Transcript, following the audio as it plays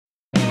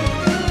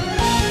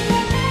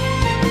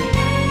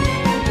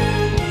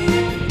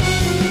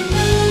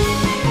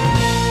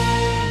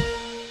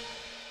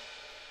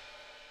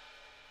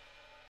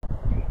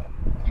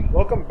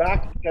welcome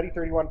back to Kelly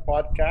 31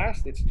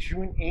 Podcast. It's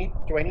June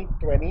 8th,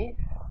 2020,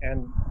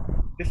 and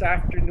this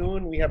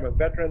afternoon we have a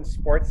veteran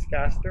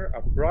sportscaster,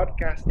 a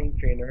broadcasting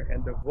trainer,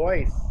 and the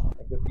voice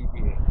of the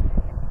PBA,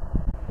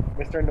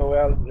 Mr.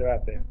 Noel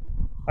Zerate.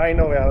 Hi,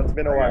 Noel. It's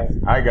been a Hi while. guys.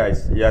 Hi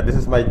guys. Yeah, this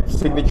is my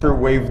signature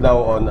wave now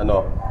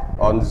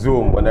on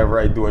Zoom whenever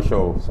I do a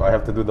show. So I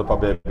have to do the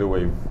pabebe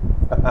wave.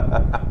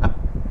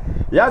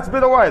 Yeah, it's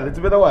been a while. It's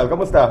been a while.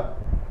 Kamusta?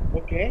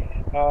 Okay.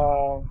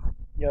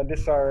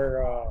 These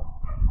are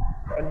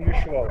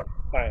unusual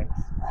times.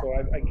 So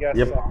I guess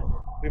Yep.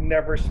 we've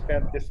never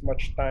spent this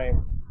much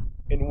time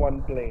in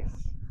one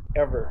place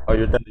ever. Oh,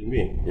 you're telling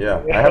me.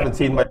 Yeah. I haven't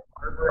seen my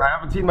barber. I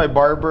haven't seen my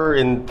barber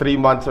in 3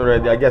 months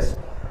already. I guess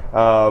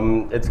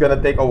it's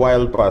gonna take a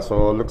while pa.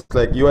 So looks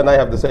like you and I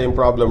have the same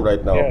problem right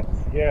now. Yes,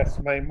 yes.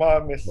 My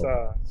mom is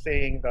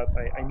saying that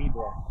I need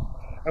one.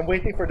 I'm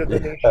waiting for the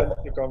Yeah. donations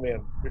to come in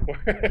before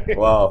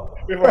Wow.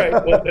 before I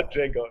pull the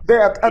trigger.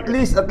 There, at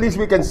least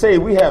we can say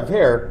we have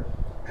hair.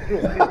 True,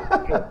 true,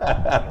 true.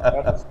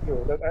 That is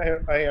true. That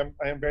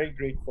I am very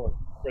grateful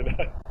for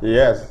that.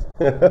 Yes.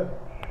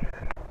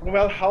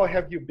 Well, how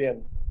have you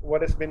been?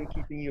 What has been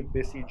keeping you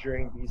busy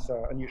during these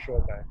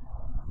unusual times?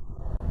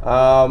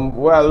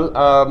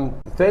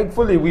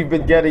 Thankfully, we've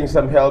been getting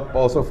some help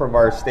also from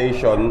our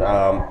station.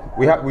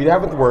 We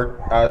haven't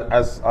worked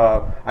as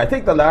I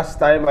think the last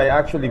time I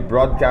actually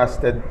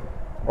broadcasted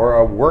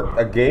or worked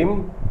a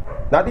game,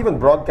 not even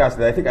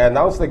broadcasted. I think I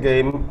announced the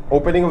game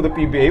opening of the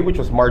PBA, which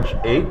was March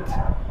 8th,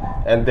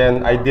 and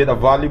then I did a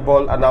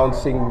volleyball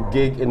announcing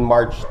gig in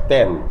March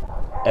 10,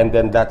 and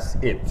then that's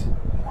it.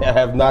 I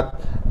have not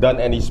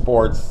done any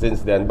sports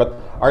since then. But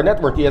our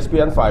network,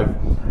 ESPN5,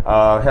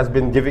 has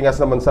been giving us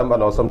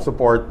some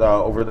support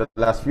over the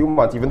last few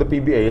months. Even the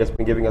PBA has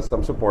been giving us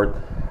some support.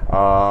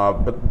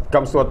 But it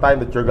comes to a time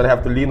that you're going to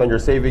have to lean on your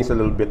savings a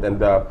little bit, and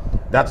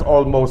that's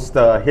almost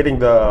hitting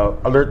the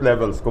alert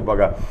levels,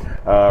 kumbaga,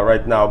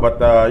 right now. But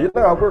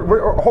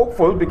we're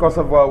hopeful because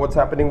of what's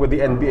happening with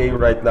the NBA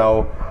right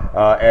now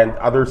and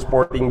other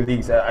sporting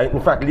leagues. In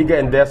fact, Liga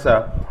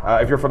Endesa,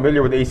 if you're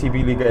familiar with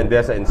ACB Liga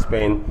Endesa in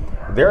Spain,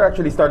 they're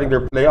actually starting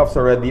their playoffs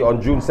already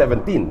on June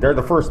 17. They're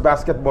the first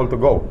basketball to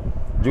go.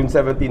 June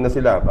 17 na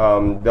sila.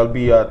 There'll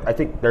be, I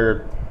think there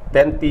are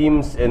 10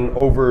 teams in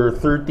over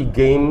 30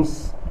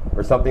 games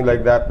or something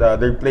like that.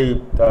 They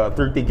play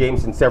 30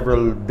 games in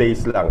several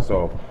days lang.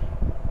 So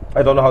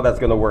I don't know how that's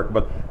going to work,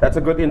 but that's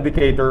a good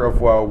indicator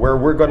of where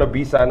we're going to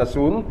be sana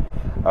soon,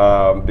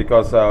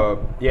 because the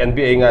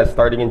NBA nga is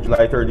starting in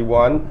July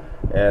 31,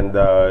 and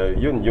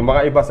yung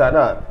mga iba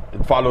sana,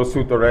 it follows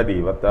suit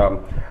already. But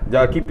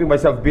keeping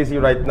myself busy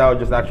right now,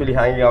 just actually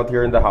hanging out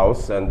here in the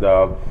house and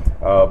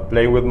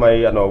playing with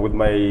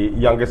my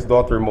youngest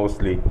daughter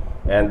mostly,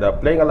 and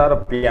playing a lot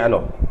of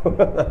piano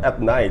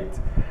at night.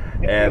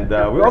 And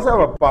we also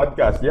have a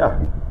podcast, yeah.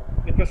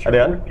 It was her Ano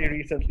yan? birthday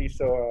recently,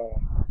 so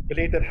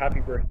belated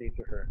happy birthday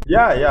to her.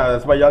 Yeah, yeah,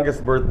 that's my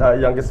youngest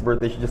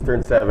birthday. She just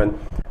turned 7.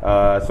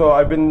 So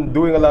I've been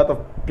doing a lot of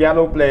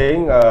piano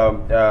playing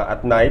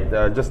at night,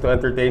 just to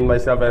entertain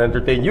myself and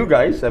entertain you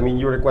guys. I mean,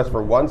 you request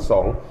for one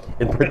song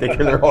in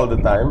particular all the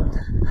time.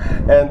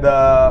 And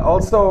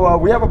also,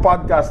 we have a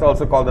podcast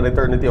also called An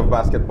Eternity of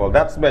Basketball.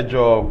 That's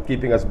medyo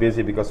keeping us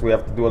busy because we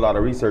have to do a lot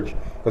of research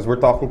because we're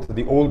talking to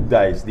the old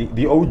guys,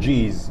 the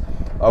OGs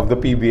of the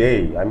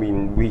PBA. I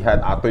mean, we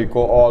had Atoy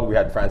Ko on, we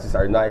had Francis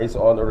Arnaiz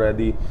on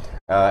already.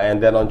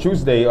 And then on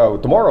Tuesday,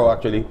 tomorrow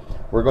actually,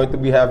 we're going to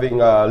be having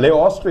Leo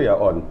Austria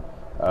on.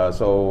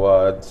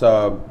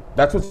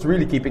 That's what's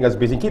really keeping us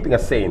busy, keeping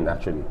us sane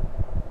actually.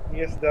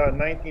 He is the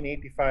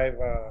 1985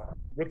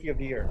 Rookie of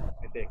the Year,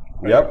 I think.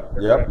 Yep.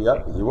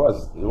 He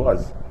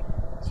was.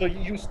 So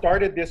you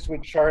started this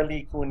with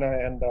Charlie Cuna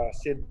and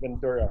Sid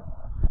Ventura.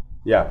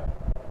 Yeah.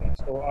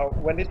 So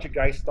when did you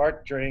guys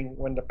start? During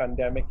when the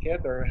pandemic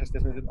hit, or has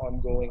this been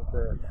ongoing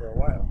for a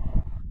while?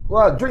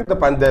 Well, during the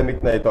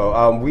pandemic na ito,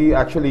 we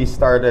actually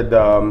started,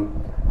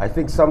 I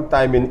think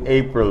sometime in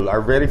April. Our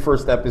very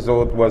first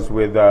episode was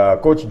with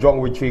Coach Jong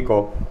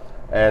Wichiko.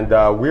 And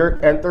we're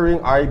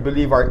entering, I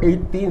believe, our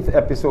 18th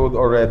episode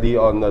already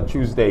on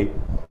Tuesday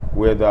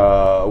with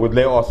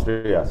Leo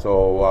Austria.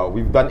 So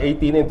we've done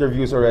 18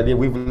 interviews already.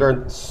 We've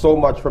learned so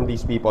much from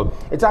these people.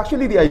 It's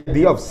actually the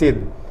idea of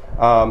Sid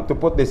to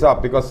put this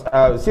up because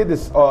Sid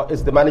is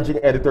the managing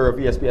editor of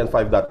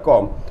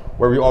ESPN5.com,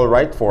 where we all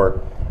write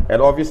for.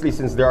 And obviously,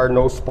 since there are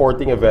no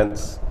sporting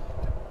events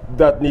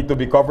that need to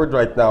be covered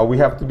right now, we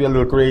have to be a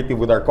little creative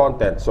with our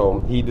content.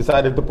 So he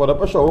decided to put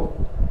up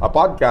a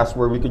podcast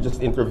where we could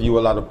just interview a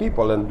lot of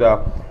people. And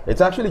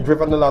it's actually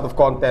driven a lot of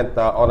content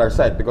on our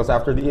site because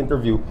after the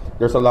interview,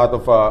 there's a lot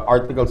of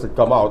articles that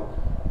come out.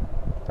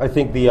 I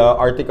think the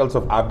articles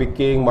of Abby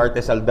King, Marte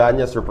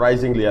Saldaña,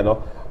 surprisingly,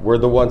 were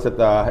the ones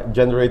that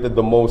generated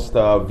the most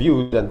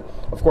views. And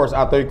of course,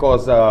 Atoy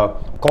Ko's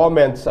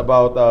comments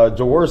about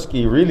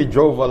Jaworski really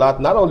drove a lot,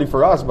 not only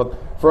for us, but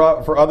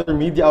for other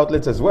media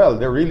outlets as well.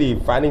 They're really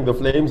fanning the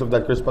flames of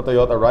that Crispa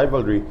Toyota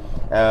rivalry.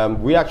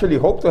 We actually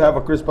hope to have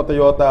a Crispa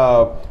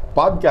Toyota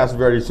podcast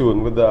very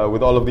soon with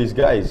all of these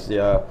guys,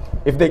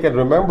 if they can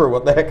remember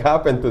what the heck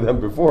happened to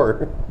them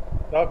before.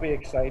 That'll be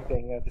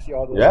exciting to see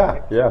all those Yeah,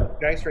 guys. yeah,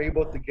 Guys were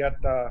able to get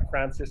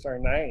Francis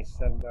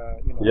Arnaiz, and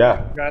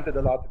yeah. granted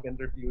a lot of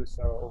interviews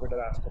over the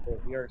last couple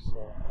of years.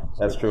 So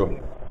That's true.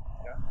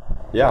 Yeah.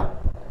 Yeah.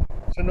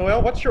 So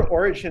Noel, what's your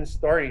origin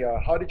story?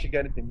 How did you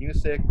get into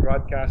music,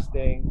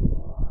 broadcasting,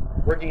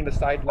 working in the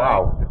sideline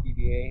Wow. of the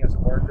PBA as a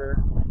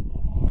worker?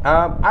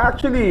 I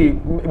actually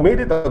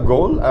made it a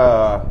goal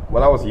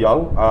when I was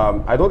young.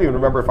 I don't even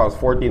remember if I was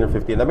 14 or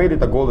 15. I made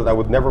it a goal that I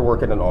would never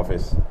work in an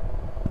office.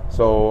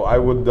 So I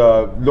would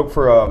look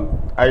for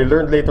I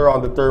learned later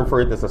on the term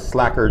for it as a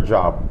slacker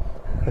job.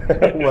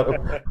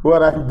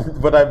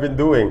 what I've been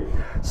doing.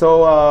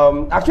 So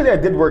actually, I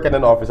did work in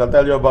an office. I'll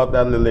tell you about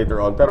that a little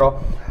later on. Pero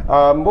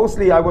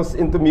mostly, I was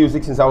into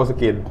music since I was a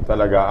kid.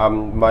 Talaga.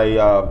 My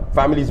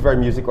family is very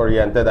music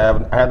oriented. I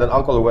had an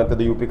uncle who went to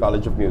the UP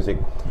College of Music.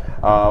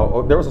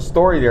 There was a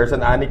story. There's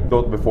an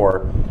anecdote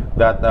before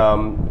that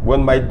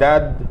when my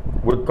dad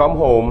would come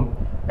home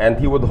and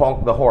he would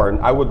honk the horn,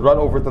 I would run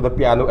over to the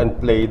piano and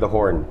play the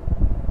horn.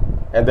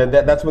 And then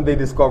that's when they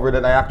discovered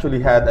that I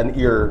actually had an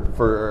ear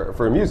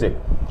for music.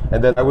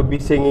 And then I would be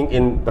singing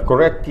in the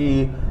correct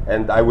key,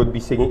 and I would be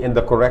singing in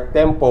the correct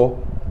tempo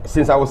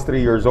since I was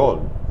 3 years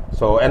old.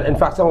 So, and in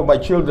fact, some of my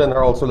children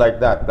are also like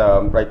that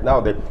right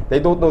now. They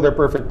don't know their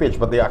perfect pitch,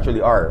 but they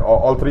actually are.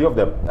 All three of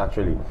them,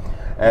 actually.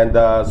 And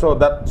so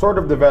that sort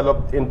of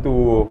developed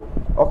into,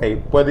 okay,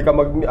 pwede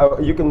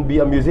ka you can be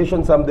a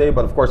musician someday,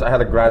 but of course I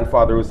had a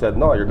grandfather who said,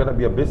 no, you're going to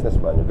be a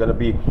businessman, you're going to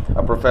be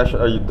a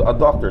professional, a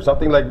doctor,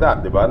 something like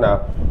that, di ba?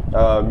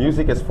 Na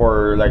music is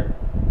for like,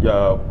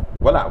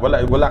 wala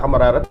ka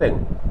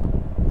mararating.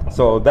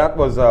 So that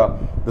was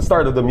the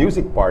start of the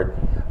music part.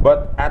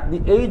 But at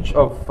the age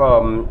of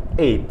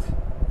 8,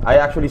 I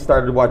actually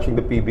started watching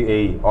the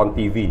PBA on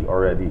TV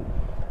already.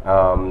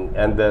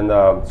 And then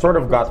sort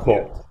of got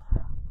hooked.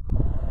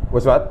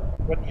 Was what?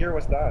 What year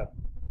was that?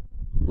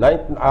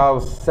 I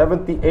was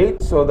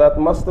 78, so that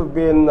must have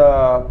been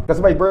because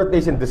my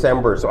birthday's in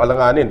December, so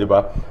alanganin, di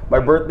ba? My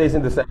birthday's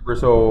in December,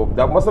 so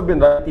that must have been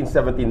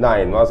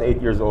 1979. When I was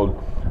 8 years old.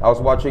 I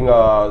was watching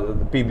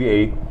the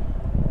PBA,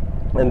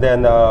 and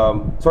then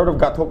sort of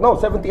got hooked. No,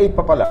 78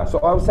 pa pala. So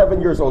I was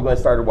 7 years old when I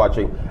started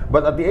watching.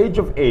 But at the age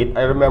of 8,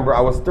 I remember I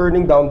was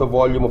turning down the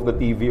volume of the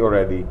TV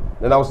already,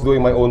 and I was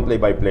doing my own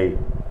play-by-play.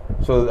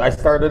 So I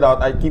started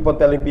out, I keep on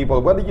telling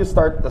people, when did you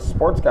start as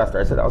sportscaster?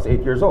 I said I was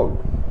 8 years old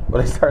when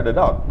I started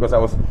out because I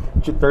was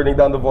turning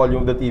down the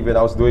volume of the TV and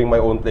I was doing my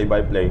own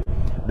play-by-play.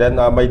 Then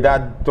my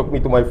dad took me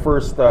to my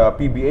first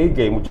PBA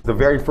game, which is the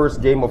very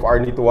first game of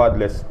Arnie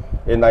Tuadles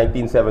in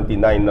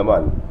 1979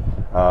 naman.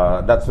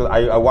 That's what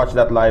I watched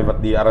that live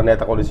at the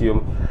Araneta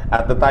Coliseum.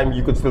 At the time,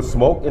 you could still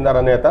smoke in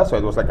Araneta, so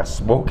it was like a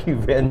smoky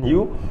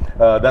venue.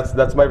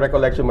 That's my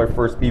recollection. My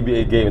first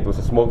PBA game. It was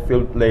a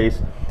smoke-filled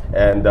place,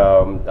 and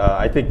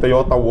I think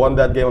Toyota won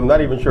that game. I'm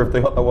not even sure if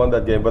Toyota won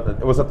that game, but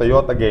it was a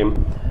Toyota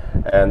game.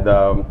 And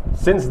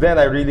since then,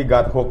 I really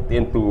got hooked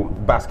into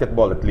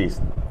basketball, at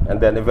least. And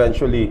then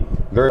eventually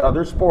learned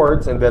other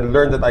sports, and then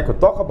learned that I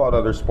could talk about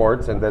other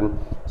sports, and then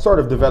sort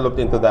of developed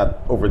into that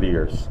over the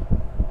years.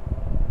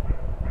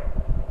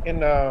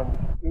 And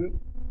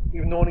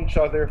we've known each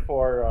other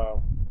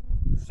for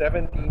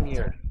 17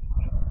 years.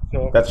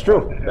 So That's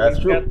true. That's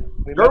true.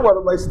 You're one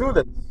of my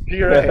students.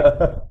 You're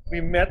right. We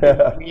met in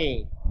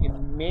May.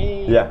 In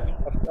May Yeah.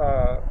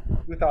 of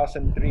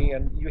 2003,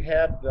 and you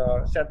had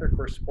the Center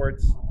for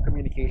Sports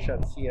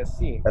Communication,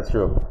 CSC. That's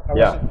true. I was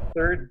Yeah.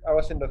 in I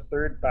was in the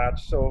third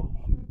batch, so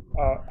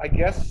I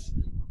guess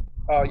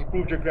you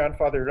proved your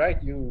grandfather right.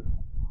 You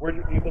were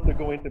able to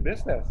go into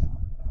business.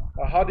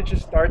 How did you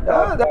start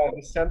the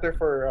Center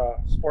for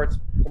Sports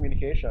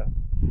Communication?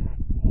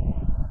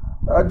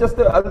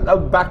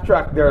 I'll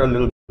backtrack there a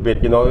little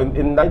bit. You know,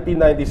 in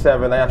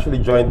 1997, I actually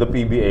joined the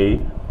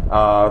PBA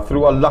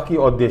through a lucky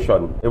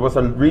audition. It was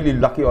a really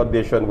lucky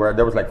audition where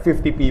there was like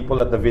 50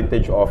 people at the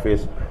Vintage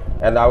office,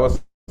 and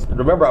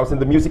remember, I was in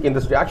the music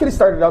industry. I actually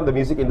started out in the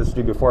music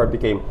industry before I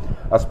became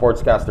a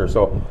sportscaster.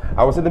 So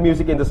I was in the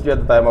music industry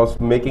at the time. I was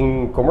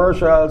making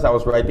commercials. I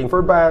was writing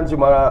for bands.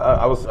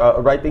 I was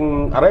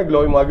writing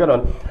arreglo, yung mga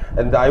ganon.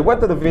 And I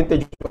went to the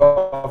Vintage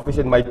office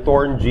in my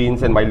torn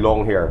jeans and my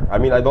long hair. I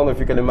mean, I don't know if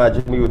you can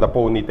imagine me with a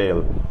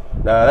ponytail.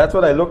 That's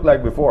what I looked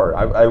like before.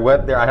 I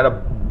went there. I had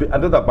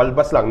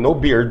balbas lang, no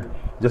beard.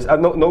 Just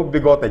no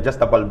bigote, just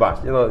a balbas.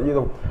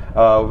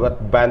 What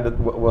band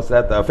was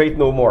that? Faith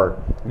No More,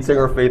 the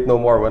singer of Faith No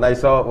More. When I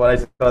saw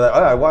that,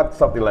 I want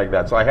something like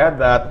that. So I had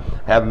that.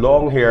 I had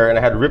long hair and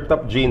I had ripped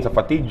up jeans, a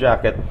fatigue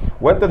jacket.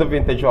 Went to the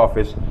Vintage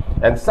office,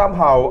 and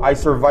somehow I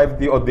survived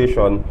the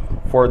audition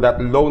for that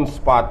lone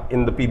spot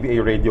in the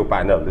PBA radio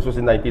panel. This was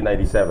in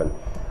 1997.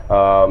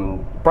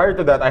 Prior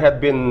to that, I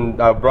had been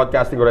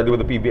broadcasting already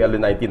with the PBL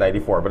in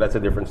 1994, but that's a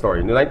different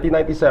story. In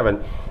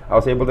 1997, I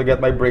was able to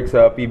get my breaks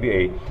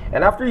PBA.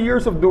 And after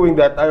years of doing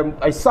that,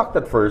 I sucked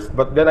at first,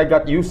 but then I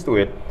got used to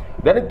it.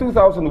 Then in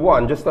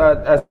 2001, just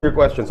to answer your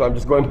question, so I'm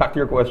just going back to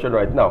your question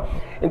right now.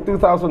 In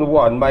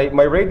 2001,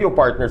 my radio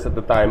partners at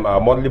the time,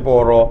 Mon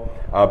Liboro,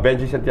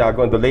 Benji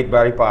Santiago, and the late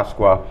Barry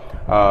Pasqua,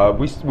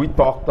 we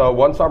talked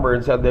one summer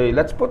and said, hey,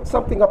 let's put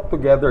something up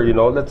together, you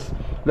know,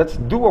 let's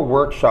do a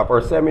workshop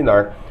or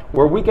seminar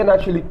where we can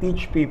actually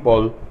teach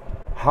people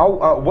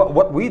how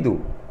what we do,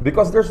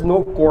 because there's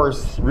no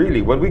course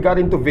really. When we got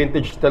into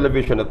vintage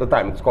television at the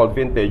time, it's called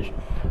Vintage,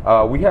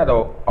 we had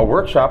a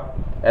workshop,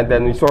 and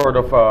then we sort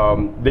of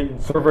they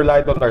sort of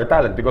relied on our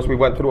talent because we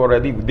went through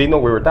already. They know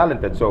we were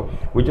talented, so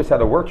we just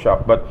had a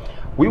workshop. But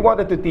we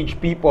wanted to teach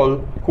people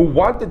who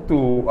wanted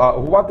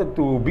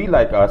to be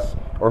like us,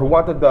 or who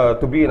wanted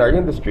to be in our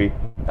industry,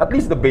 at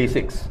least the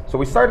basics. So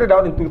we started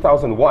out in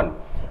 2001.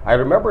 I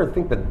remember, I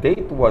think the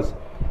date was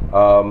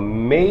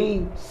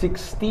May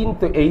 16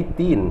 to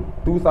 18,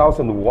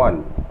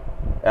 2001,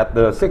 at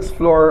the 6th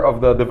floor of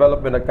the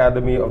Development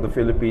Academy of the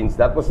Philippines.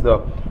 That was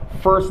the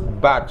first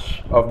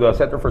batch of the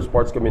Center for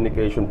Sports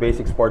Communication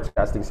Basic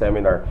Sportscasting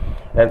Seminar.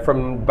 And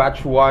from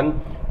batch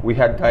 1, we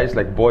had guys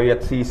like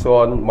Boyet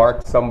Sison,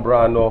 Mark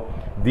Zambrano,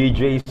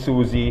 DJ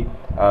Suzy.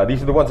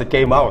 These are the ones that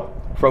came out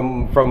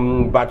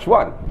from batch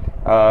 1.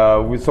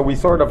 So we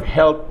sort of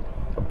helped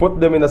put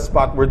them in a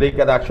spot where they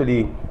could actually,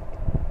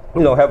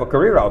 you know, have a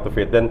career out of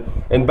it. Then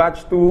in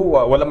batch 2,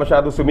 wala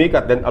masyado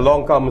sumikat. Then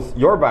along comes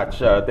your batch,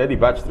 Teddy,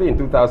 batch 3 in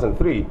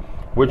 2003,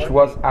 which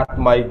was at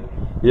my,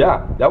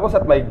 that was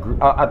at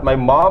my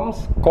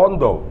mom's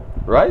condo,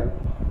 right?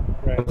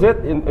 Was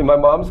it in my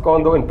mom's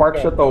condo in Park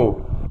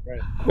Chateau?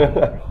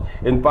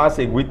 In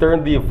Pasig. We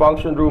turned the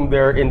function room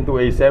there into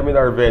a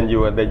seminar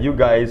venue, and then you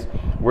guys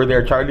were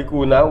there. Charlie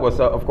Cuna was,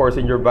 of course,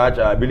 in your batch.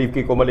 I believe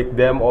Kiko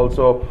Malikdem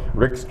also.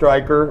 Rick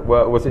Stryker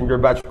was in your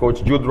batch.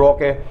 Coach Jude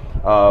Roque.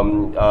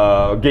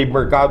 Gabe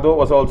Mercado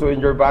was also in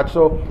your batch.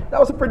 So that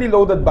was a pretty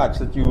loaded batch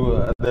that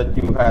you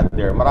had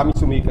there. Maraming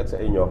sumikat sa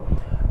inyo.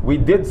 We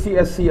did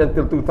CSC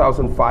until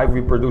 2005.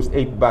 We produced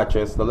 8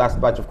 batches. The last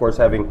batch, of course,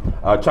 having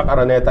Chuck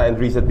Araneta and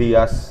Riza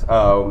Diaz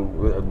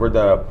were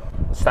the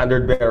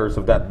standard bearers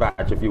of that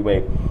batch, if you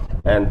may.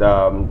 And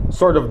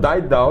sort of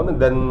died down,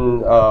 and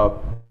then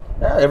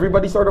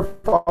everybody sort of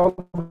found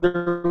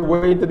their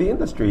way into the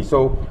industry.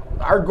 So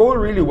our goal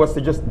really was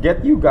to just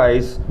get you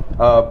guys,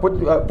 put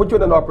you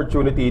in an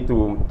opportunity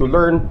to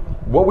learn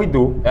what we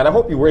do, and I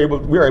hope we were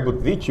able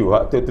to teach you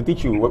to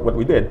teach you what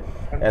we did,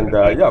 and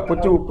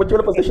put you in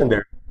a position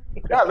there.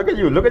 Yeah, look at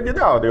you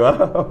now, di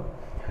ba?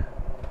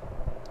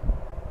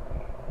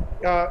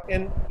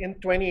 In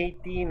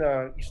 2018,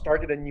 you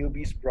started a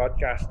Newbies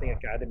Broadcasting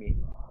Academy.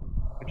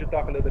 Could you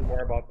talk a little bit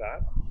more about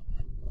that?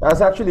 That's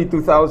actually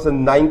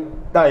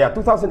 2009.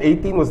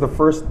 2018 was the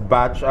first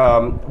batch.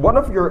 One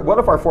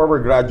of our former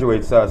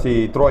graduates,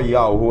 si Troy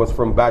Yao, who was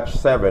from batch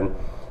 7,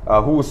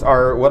 who's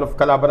one of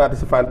kalaban natin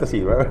sa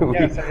fantasy. Right?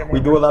 we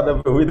did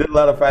a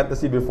lot of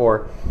fantasy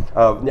before,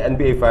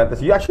 NBA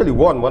fantasy. You actually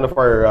won one of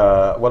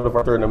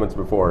our tournaments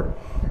before,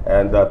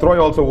 and Troy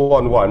also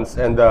won once.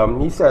 And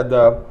he said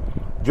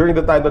during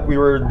the time that we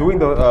were doing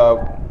the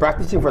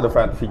practicing for the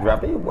fantasy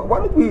draft, hey, why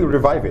don't we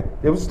revive it?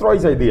 It was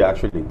Troy's idea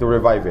actually to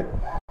revive it.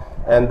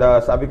 And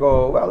sabi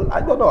ko, well,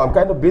 I don't know. I'm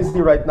kind of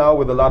busy right now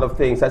with a lot of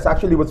things. That's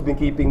actually what's been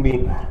keeping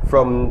me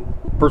from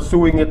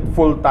pursuing it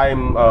full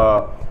time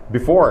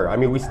before. I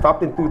mean, we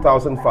stopped in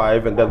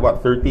 2005, and then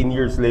 13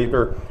 years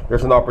later,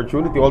 there's an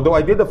opportunity. Although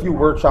I did a few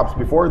workshops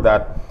before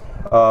that,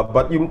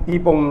 but yung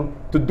tipong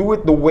to do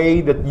it the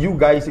way that you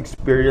guys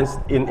experienced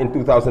in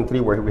 2003,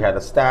 where we had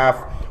a staff,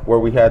 where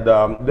we had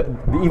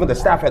even the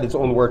staff had its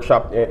own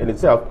workshop in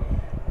itself.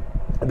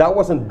 That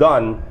wasn't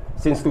done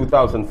since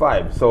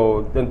 2005.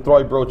 So then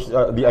Troy broached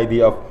the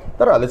idea of,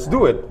 tara, let's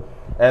do it.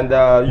 And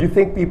you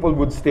think people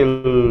would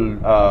still,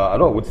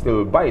 would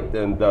still bite?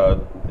 And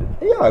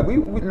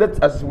we let's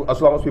as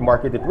long as we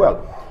market it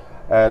well.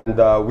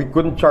 And we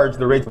couldn't charge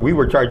the rates we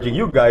were charging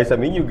you guys. I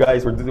mean, you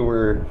guys were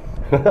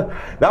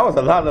that was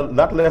a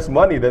lot less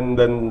money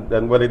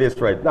than what it is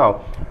right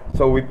now.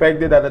 So we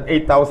pegged it at an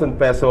 8,000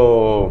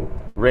 peso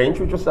range,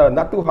 which was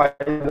not too high,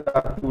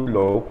 not too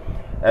low.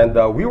 And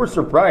we were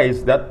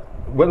surprised that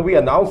when we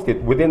announced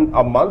it, within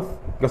a month,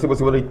 because it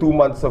was only 2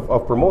 months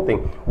of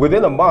promoting,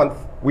 within a month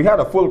we had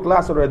a full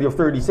class already of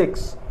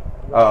 36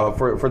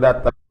 for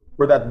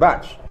that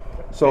batch.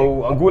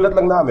 So ang gulat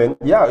lang namin,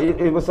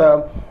 it was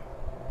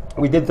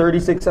we did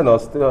 36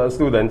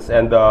 students,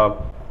 and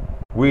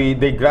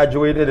they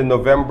graduated in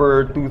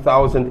November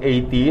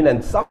 2018,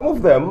 and some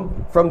of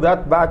them from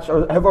that batch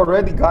have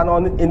already gone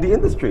on in the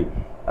industry,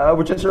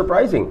 which is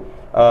surprising.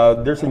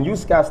 There's a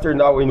newscaster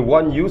now in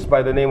One News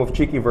by the name of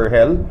Chicky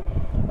Verhel.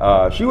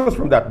 She was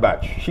from that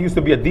batch. She used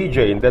to be a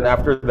DJ, and then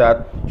after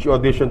that, she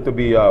auditioned to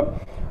be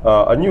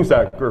a news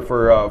anchor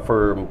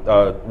for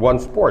One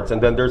Sports. And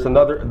then there's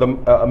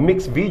a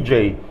mixed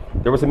VJ.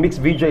 There was a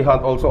mixed VJ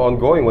hunt also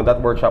ongoing when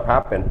that workshop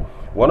happened.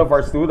 One of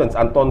our students,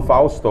 Anton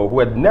Fausto, who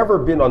had never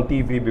been on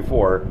TV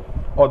before,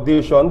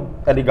 auditioned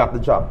and he got the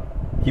job.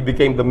 He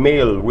became the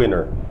male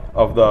winner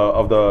of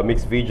the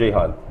mixed VJ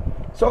hunt.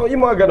 So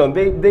yung mga ganon,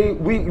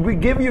 we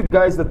give you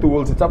guys the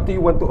tools. It's up to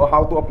you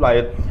how to apply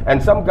it.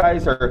 And some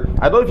guys are,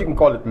 I don't know if you can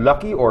call it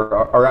lucky or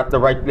are at the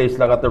right place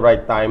lang at the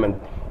right time, and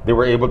they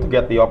were able to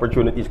get the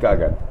opportunities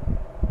kaagad.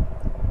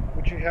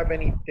 Would you have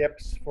any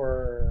tips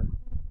for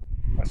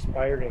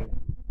aspiring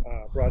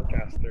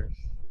broadcasters?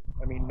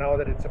 I mean, now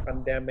that it's a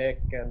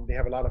pandemic and they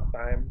have a lot of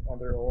time on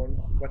their own,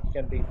 what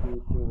can they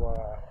do to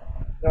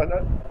no,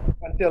 not,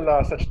 until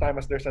such time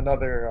as there's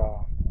another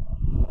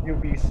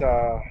newbies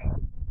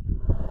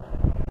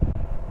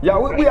Yeah,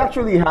 we session?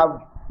 actually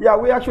have. Yeah,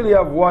 we actually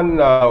have one.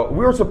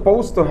 We were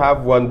supposed to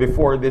have one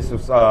before this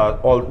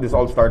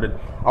all started.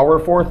 Our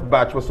fourth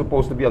batch was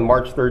supposed to be on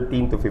March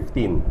 13 to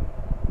 15.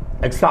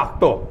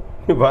 Exacto,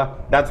 diba?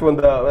 That's when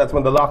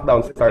the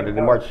lockdown started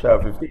in March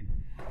 15.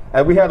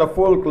 And we had a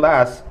full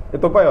class.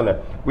 Ito pa yun eh.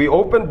 We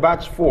opened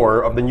batch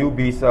 4 of the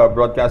newbies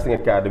Broadcasting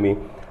Academy.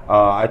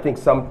 I think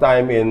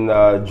sometime in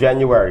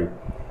January.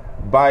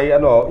 By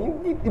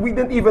we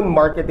didn't even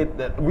market it.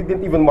 We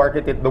didn't even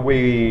market it the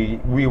way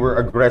we were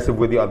aggressive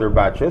with the other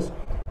batches.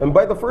 And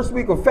by the first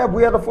week of Feb,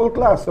 we had a full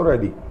class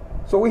already.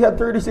 So we had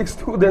 36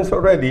 students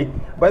already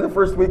by the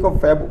first week of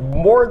Feb,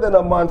 more than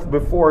a month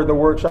before the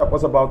workshop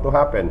was about to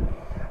happen.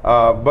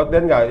 But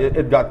then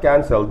it got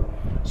canceled.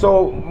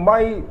 So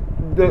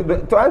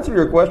to answer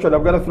your question,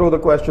 I'm going to throw the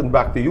question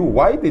back to you.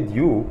 Why did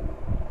you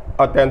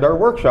attend our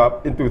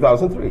workshop in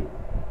 2003?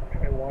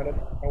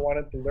 I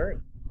wanted to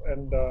learn,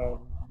 and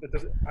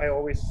I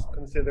always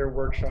consider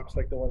workshops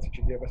like the ones that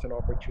you give us an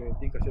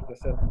opportunity because it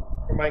doesn't,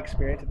 from my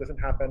experience, it doesn't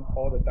happen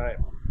all the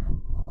time.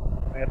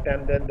 I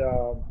attended.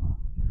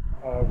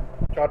 Uh,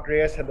 Chot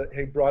Reyes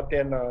he brought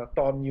in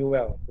Tom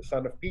Newell, the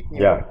son of Pete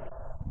Newell. Yeah,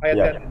 I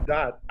yeah. attended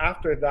that.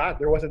 After that,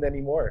 there wasn't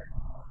any more.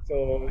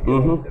 So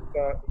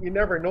Mm-hmm. you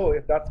never know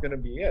if that's going to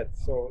be it.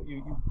 So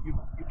you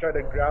try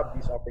to grab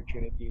these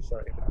opportunities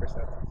if it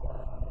presents itself.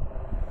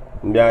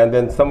 Yeah, and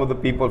then some of the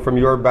people from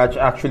your batch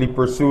actually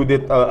pursued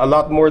it a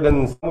lot more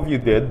than some of you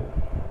did.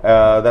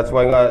 That's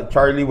why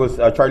Charlie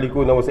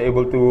Cuna was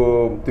able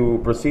to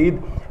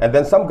proceed, and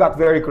then some got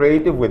very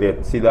creative with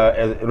it.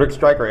 Sila Rick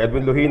Stryker,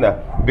 Edwin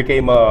Luhina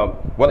became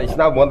one. He's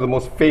now one of the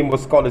most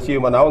famous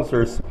Coliseum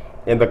announcers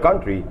in the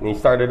country. And he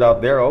started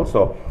out there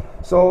also.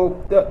 So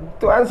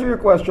to answer your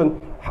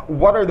question,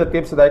 what are the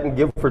tips that I can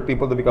give for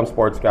people to become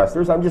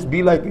sportscasters? I'm just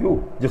be like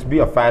you. Just be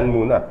a fan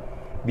muna.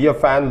 Be a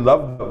fan,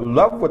 love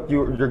what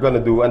you're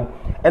gonna do, and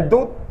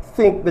don't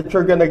think that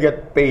you're gonna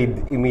get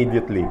paid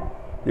immediately.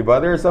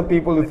 Diba? There are some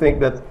people who think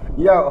that,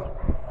 yeah,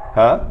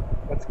 huh?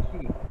 That's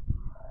key.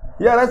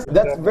 Yeah, that's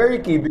And, very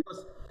key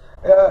because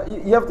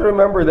you have to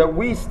remember that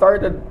we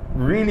started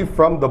really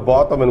from the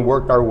bottom and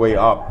worked our way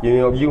up.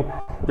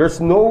 There's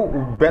no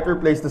better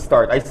place to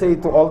start. I say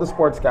to all the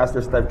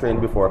sportscasters that I've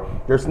trained before,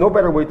 there's no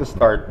better way to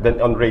start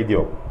than on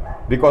radio.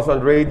 Because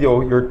on radio,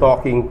 you're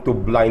talking to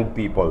blind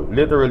people,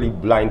 literally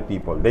blind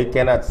people. They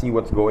cannot see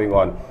what's going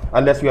on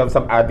unless you have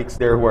some addicts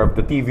there who have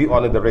the TV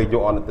on and the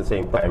radio on at the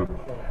same time.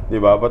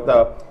 Diba? But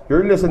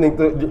you're listening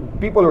to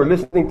people who are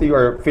listening to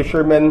your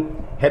fishermen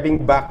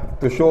heading back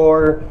to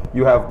shore.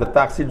 You have the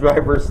taxi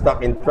drivers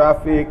stuck in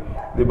traffic.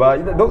 Diba?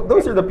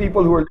 Those are the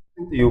people who are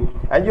listening to you,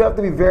 and you have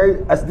to be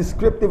very as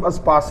descriptive as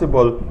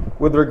possible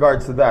with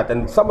regards to that.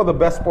 And some of the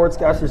best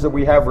sportscasters that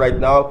we have right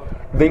now,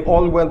 they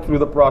all went through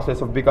the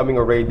process of becoming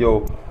a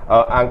radio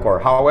anchor.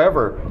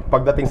 However,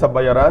 pagdating sa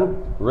bayaran,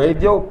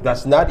 radio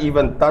does not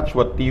even touch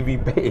what TV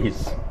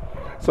pays.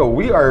 So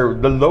we are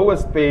the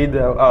lowest paid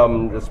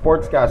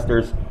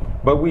sportscasters,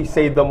 but we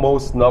say the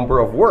most number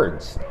of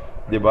words.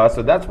 Diba?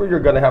 So that's where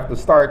you're gonna have to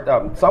start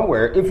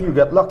somewhere if you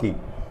get lucky.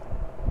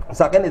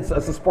 Sa akin, it's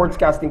as a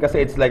sportscasting kasi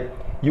it's like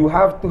you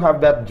have to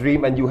have that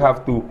dream and you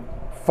have to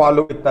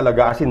follow it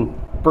talaga, as in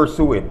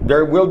pursue it.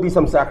 There will be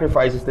some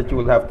sacrifices that you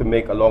will have to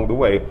make along the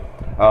way.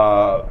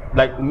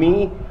 Like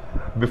me,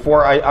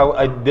 before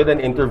I did an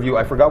interview,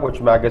 I forgot which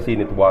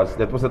magazine it was.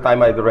 That was the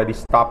time I'd already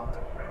stopped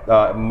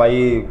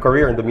my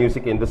career in the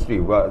music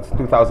industry. Well, it's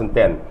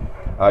 2010.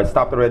 I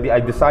stopped already. I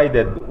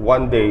decided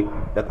one day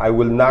that I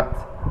will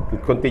not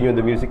continue in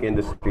the music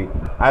industry.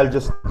 I'll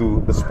just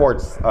do the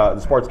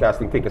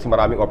sportscasting thing kasi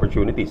maraming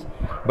opportunities.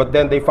 But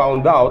then they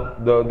found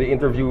out, the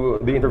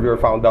interviewer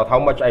found out how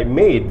much I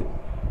made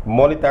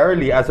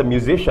monetarily as a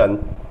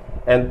musician.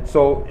 And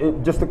so,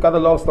 just to cut a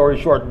long story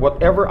short,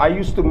 whatever I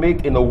used to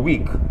make in a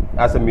week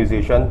as a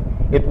musician,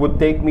 it would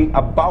take me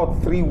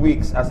about 3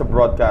 weeks as a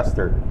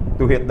broadcaster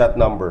to hit that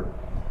number.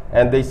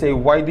 And they say,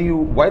 why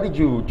did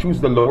you choose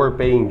the lower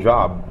paying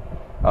job?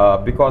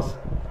 Because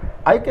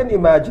I can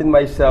imagine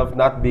myself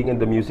not being in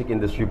the music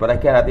industry, but I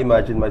cannot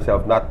imagine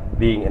myself not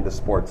being in the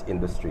sports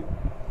industry.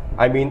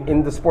 I mean,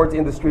 in the sports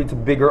industry, it's a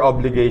bigger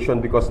obligation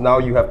because now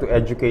you have to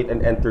educate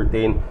and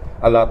entertain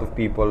a lot of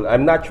people.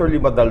 I'm naturally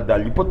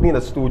madaldal. You put me in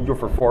a studio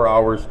for 4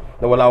 hours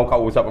na wala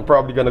akong kausap, I'm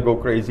probably gonna go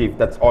crazy if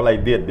that's all I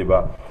did,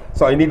 diba?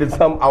 So I needed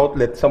some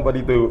outlet,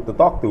 somebody to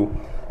talk to.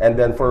 And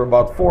then for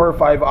about 4 or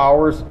 5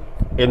 hours,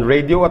 in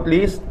radio at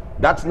least,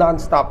 that's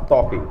non-stop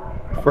talking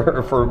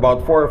for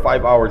about 4 or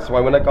 5 hours. So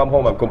when I come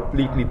home, I'm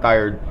completely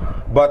tired.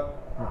 But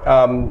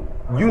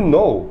you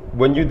know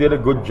when you did a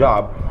good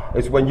job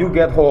is when you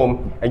get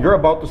home and you're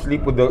about to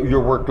sleep with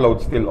your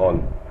workload still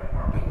on.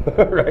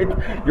 Right?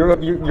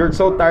 You're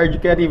so tired you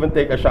can't even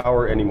take a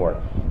shower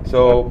anymore. It's not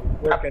So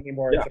work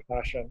anymore. yeah. It's a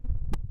passion.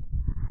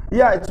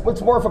 Yeah,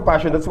 it's more of a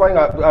passion. That's why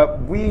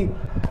we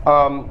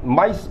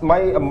my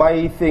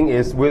thing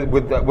is with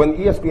when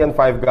ESPN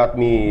five got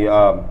me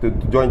to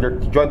join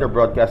their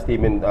broadcast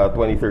team in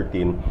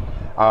 2013.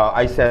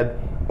 I said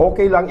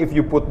okay lang if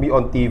you put me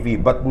on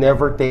TV, but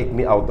never take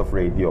me out of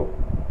radio.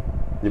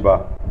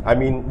 Diba? I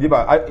mean,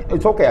 diba?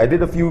 It's okay. I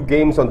did a few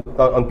games on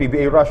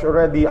PBA Rush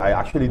already. I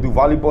actually do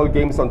volleyball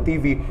games on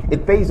TV.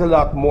 It pays a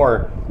lot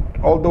more.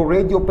 Although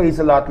radio pays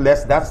a lot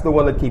less, that's the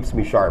one that keeps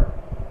me sharp.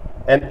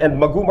 And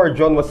Magumar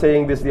John was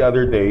saying this the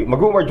other day.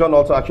 Magumar John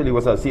also actually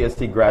was a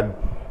CSC grad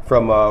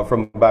from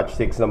batch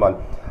 6 naman.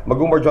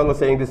 Magumar John was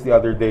saying this the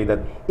other day that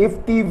if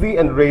TV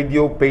and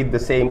radio paid the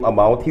same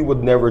amount, he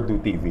would never do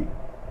TV.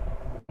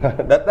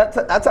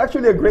 That's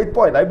actually a great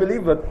point. I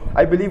believe that.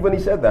 I believe when he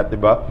said that,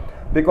 diba?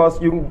 Because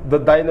the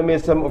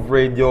dynamism of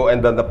radio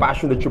and the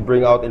passion that you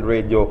bring out in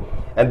radio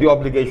and the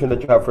obligation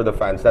that you have for the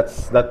fans,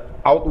 that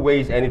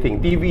outweighs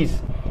anything.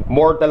 TV's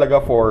more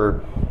talaga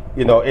for,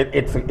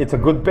 it's a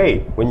good pay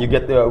when you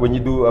when you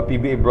do a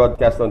PBA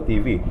broadcast on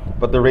TV.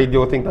 But the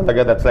radio thing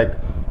talaga,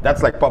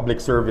 that's like public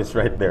service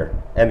right there,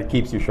 and it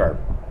keeps you sharp.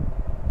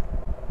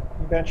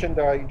 You mentioned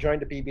you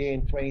joined the PBA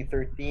in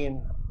 2013.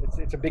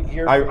 It's a big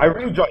year. I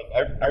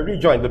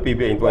rejoined the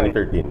PBA in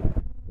 2013.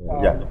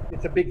 Yeah.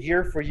 It's a big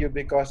year for you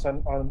because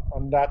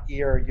on that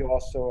year you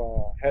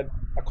also had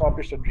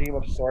accomplished a dream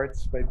of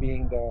sorts by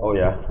being the Oh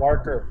yeah.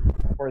 marker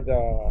for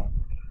the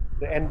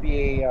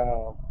NBA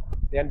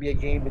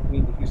game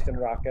between the Houston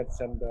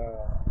Rockets and the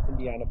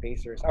Indiana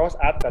Pacers. I was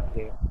at that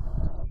game.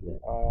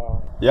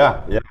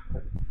 Yeah, yeah.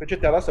 Could you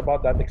tell us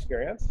about that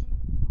experience?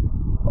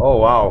 Oh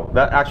wow!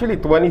 That actually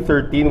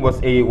 2013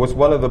 was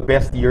one of the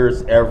best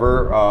years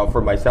ever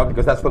for myself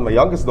because that's when my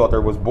youngest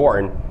daughter was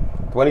born.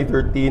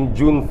 2013,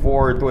 June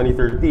 4,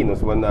 2013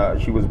 was when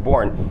she was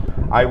born.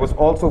 I was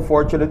also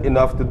fortunate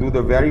enough to do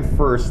the very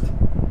first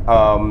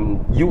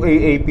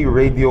UAAP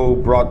radio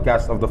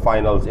broadcast of the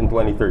finals in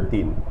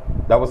 2013.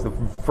 That was the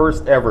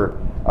first ever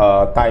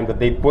time that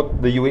they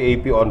put the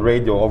UAAP on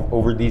radio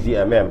over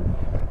DZMM.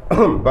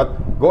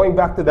 But going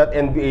back to that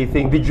NBA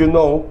thing, did you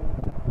know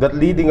that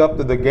leading up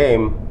to the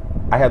game,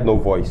 I had no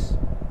voice?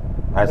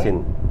 As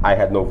in, I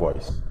had no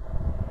voice.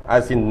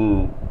 As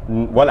in,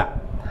 wala.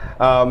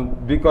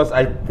 Because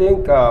I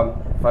think,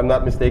 if I'm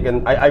not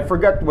mistaken, I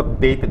forgot what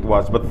date it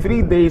was, but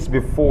 3 days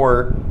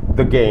before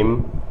the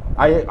game,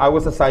 I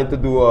was assigned to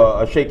do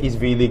a Shakey's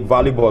V-League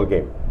volleyball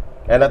game.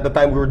 And at the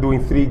time, we were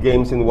doing 3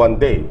 games in 1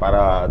 day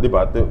para,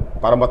 diba,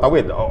 para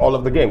matawid all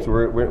of the games.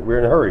 We're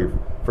in a hurry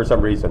for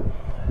some reason.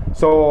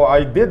 So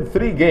I did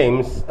 3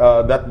 games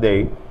that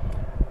day,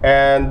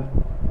 and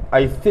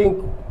I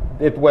think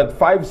it went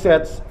 5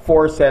 sets,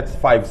 4 sets,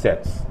 5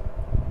 sets.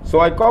 So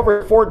I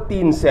covered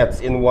 14 sets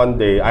in 1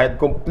 day. I had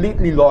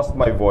completely lost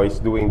my voice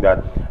doing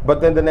that.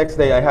 But then the next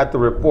day, I had to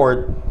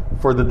report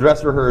for the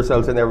dress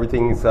rehearsals and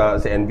everything sa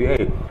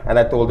NBA. And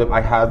I told them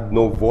I had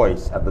no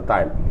voice at the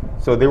time.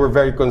 So they were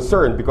very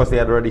concerned because they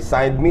had already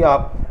signed me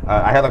up.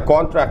 I had a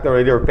contract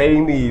already. They were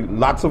paying me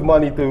lots of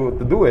money to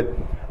do it.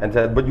 And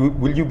said, but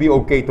will you be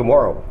okay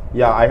tomorrow?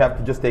 Yeah, I have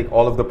to just take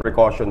all of the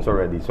precautions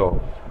already. So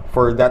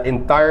for that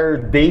entire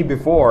day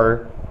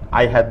before,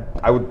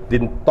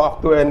 didn't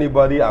talk to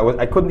anybody.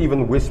 I couldn't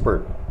even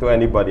whisper to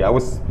anybody. I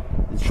was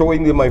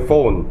showing them my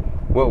phone.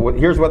 Well,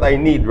 here's what I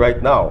need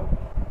right now.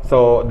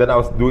 So then I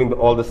was doing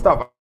all the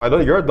stuff. I don't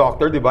know, you're a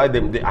doctor,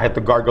 diba? I had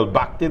to gargle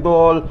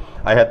Bactidol.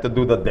 I had to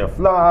do the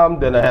Deflam.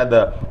 Then I had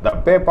the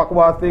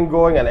Pepakwa thing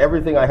going, and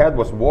everything I had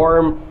was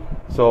warm.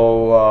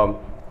 So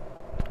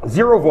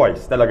zero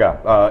voice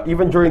talaga.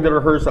 Even during the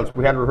rehearsals,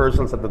 we had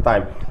rehearsals at the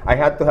time. I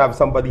had to have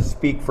somebody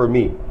speak for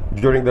me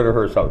during the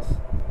rehearsals.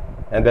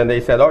 And then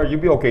they said, oh, you'll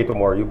be okay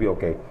tomorrow, you'll be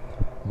okay.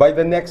 By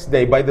the next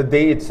day, by the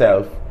day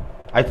itself,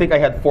 I think I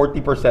had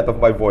 40% of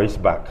my voice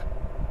back.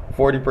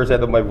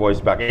 40% of my voice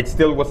back. It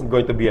still wasn't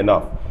going to be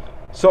enough.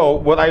 So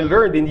what I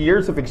learned in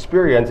years of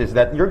experience is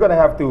that you're gonna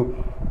have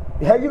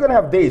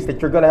days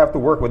that you're gonna have to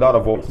work without a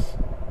voice.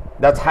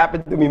 That's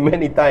happened to me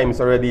many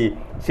times already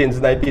since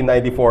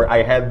 1994.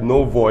 I had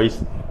no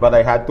voice, but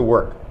I had to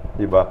work.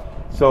 Diba?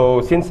 So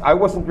since I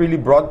wasn't really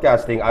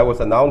broadcasting, I was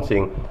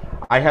announcing,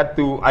 I had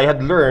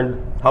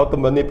learned how to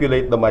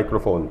manipulate the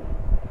microphone.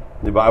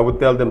 Diba? I would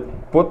tell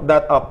them, put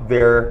that up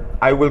there,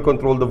 I will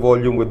control the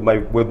volume with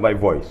my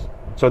voice.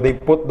 So they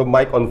put the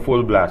mic on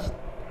full blast.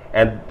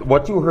 And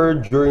what you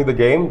heard during the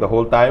game, the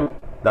whole time,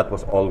 that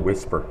was all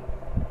whisper.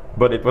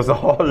 But it was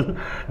all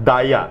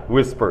Daya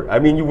whisper. I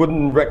mean, you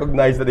wouldn't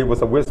recognize that it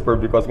was a whisper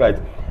because guys,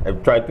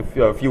 I'm trying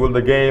to fuel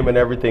the game and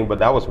everything, but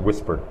that was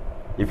whisper.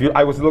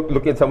 I was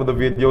looking at some of the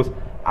videos,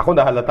 ako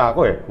nahalata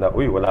ako na,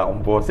 uy, wala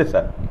akong boses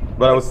ah.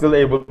 But I was still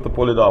able to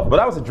pull it off. But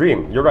that was a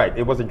dream. You're right.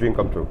 It was a dream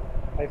come true.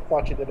 I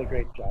thought you did a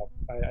great job.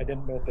 I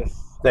didn't notice.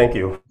 Thank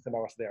you. When I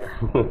was there.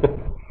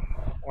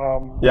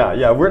 Yeah,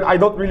 yeah. I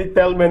don't really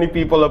tell many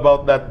people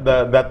about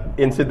that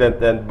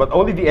incident, but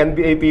only the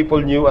NBA people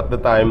knew at the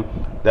time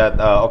that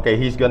okay,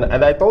 he's gonna.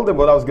 And I told them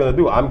what I was gonna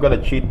do. I'm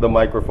gonna cheat the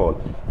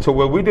microphone. So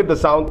when we did the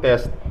sound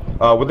test,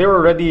 when they were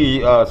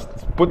already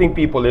putting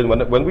people in,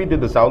 when we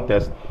did the sound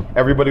test,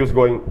 everybody was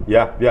going,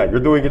 yeah, yeah, you're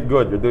doing it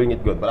good, you're doing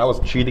it good. But I was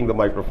cheating the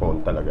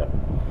microphone, talaga.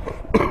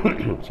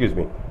 Excuse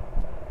me.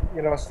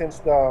 Since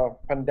the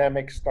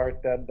pandemic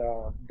started,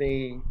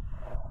 they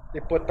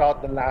put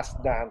out the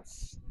Last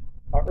Dance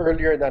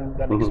earlier than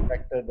Mhm.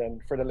 expected,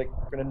 and for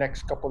the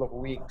next couple of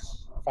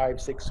weeks,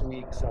 5 6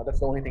 weeks, that's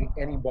the only thing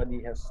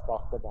anybody has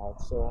talked about.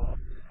 So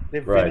they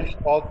Right. finished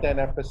all 10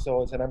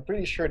 episodes, and I'm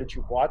pretty sure that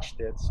you've watched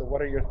it. So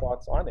what are your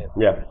thoughts on it?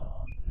 Yeah.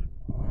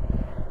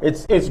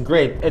 It's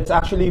great. It's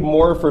actually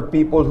more for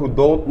people who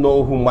don't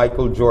know who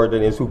Michael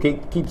Jordan is, who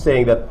keep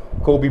saying that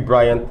Kobe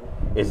Bryant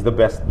is the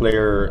best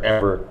player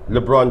ever,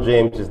 LeBron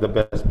James is the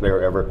best player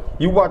ever.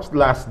 You watched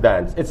Last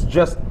Dance. It's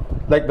just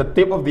like the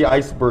tip of the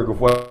iceberg of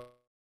what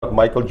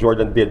Michael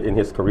Jordan did in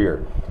his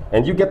career,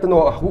 and you get to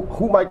know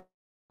who Michael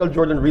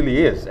Jordan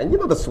really is. And you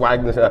know the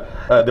swag.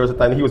 There was a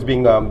time he was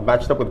being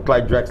matched up with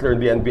Clyde Drexler in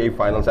the NBA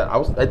Finals, and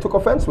I took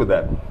offense with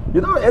that.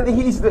 And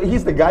he's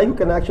the guy who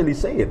can actually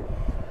say it.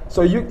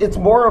 So it's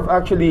more of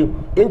actually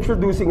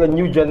introducing a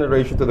new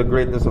generation to the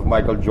greatness of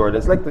Michael Jordan.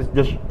 It's like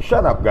just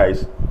shut up,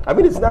 guys. I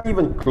mean, it's not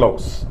even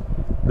close.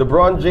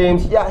 LeBron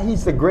James, yeah,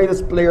 he's the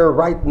greatest player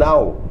right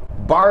now,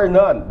 bar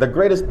none, the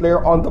greatest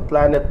player on the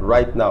planet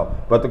right now.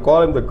 But to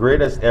call him the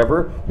greatest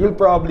ever, he'll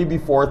probably be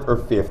fourth or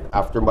fifth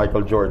after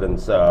Michael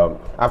Jordan's.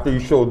 After you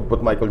showed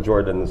what Michael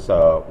Jordan's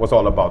was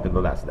all about in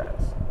The Last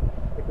Dance.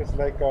 It was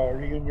like a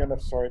reunion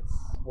of sorts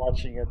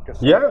watching it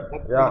because Yeah,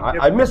 yeah.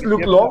 I miss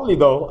Luke Longley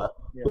though.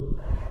 Yeah.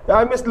 Yeah,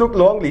 I miss Luke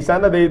Longley.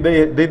 Sana they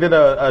did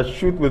a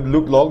shoot with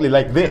Luke Longley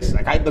like this.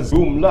 Like kahit na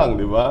zoom lang,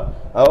 di ba?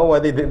 Oh,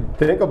 what they did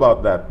think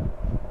about that.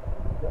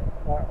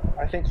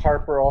 I think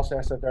Harper also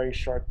has a very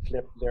short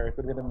clip there. It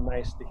would have been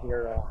nice to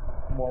hear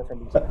more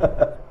from these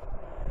people.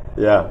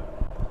 Yeah.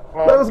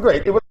 That was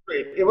great. It was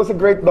great. It was a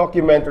great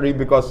documentary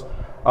because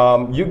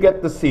you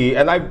get to see,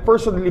 and I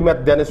personally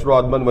met Dennis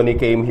Rodman when he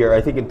came here,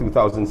 I think in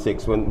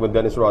 2006, when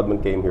Dennis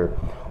Rodman came here.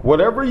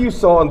 Whatever you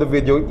saw on the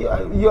video,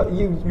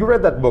 you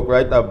read that book,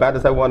 right? Bad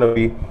as I Wanna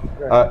Be.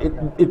 Right.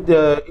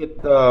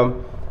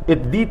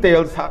 It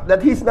details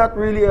that he's not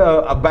really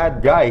a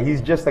bad guy.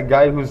 He's just a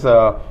guy who's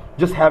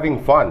just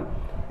having fun.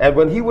 And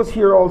when he was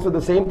here, also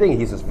the same thing.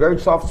 He's a very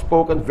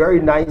soft-spoken, very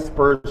nice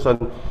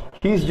person.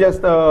 He's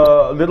just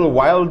a little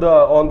wild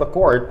on the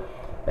court,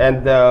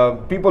 and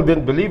people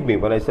didn't believe me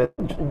when I said,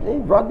 hey,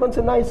 Rodman's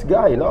a nice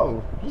guy.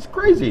 No, he's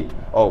crazy.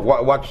 Oh,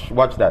 watch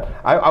that.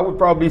 I would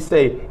probably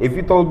say, if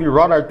you told me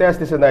Ron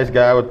Artest is a nice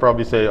guy, I would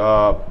probably say,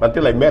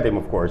 until I met him,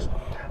 of course,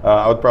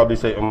 I would probably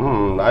say,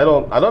 I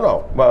don't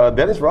know.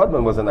 Dennis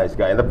Rodman was a nice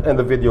guy, and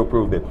the video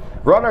proved it.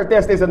 Ron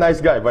Artest is a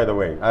nice guy, by the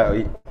way.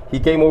 He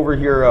came over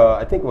here,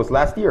 I think it was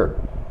last year,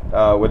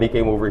 when he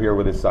came over here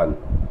with his son.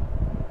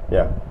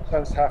 Yeah.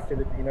 Son's half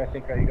Filipino. I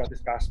think he got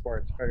his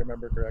passport, if I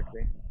remember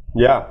correctly.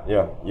 Yeah,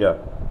 yeah, yeah.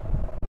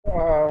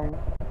 Um,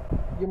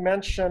 you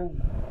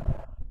mentioned.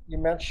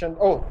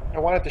 Oh, I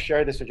wanted to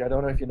share this with you. I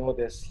don't know if you know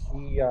this.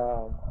 Hmm.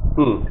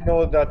 You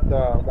know that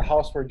the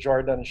house where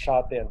Jordan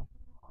shot in,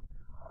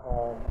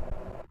 um,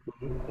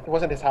 it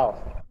wasn't his house.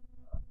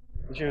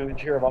 Did you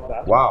hear about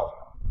that? Wow.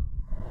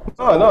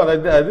 Oh no, I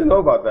didn't know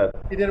about that.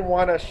 He didn't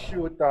want to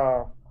shoot.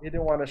 He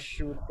didn't want to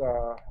shoot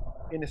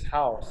in his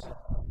house,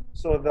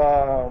 so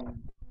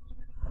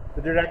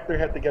the director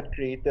had to get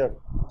creative.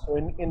 So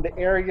in the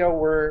area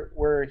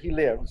where he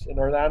lives in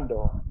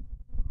Orlando,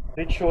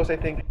 they chose, I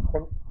think,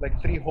 from like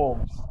 3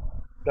 homes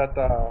that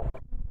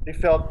they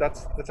felt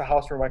that's a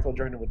house where Michael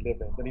Jordan would live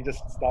in. Then he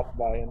just stopped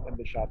by and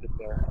they shot it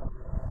there.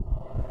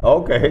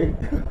 Okay.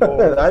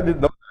 So I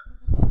didn't know.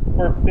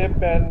 for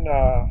Pippen,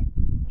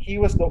 he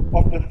was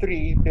of the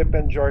three,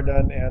 Pippen,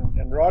 Jordan,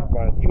 and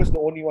Rodman. He was the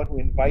only one who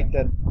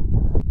invited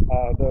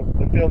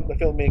the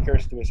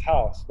filmmakers to his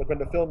house. But when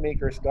the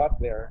filmmakers got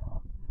there,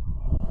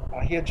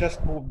 he had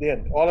just moved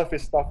in. All of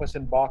his stuff was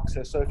in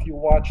boxes. So if you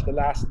watch The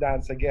Last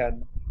Dance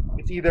again,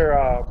 it's either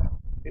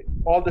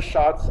all the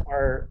shots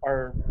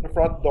are the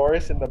front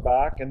doors in the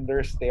back and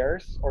there's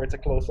stairs, or it's a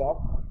close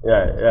up.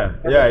 Yeah, yeah,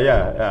 yeah,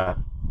 yeah, yeah.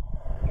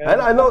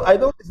 And And I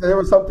noticed there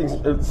was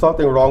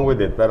something wrong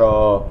with it, but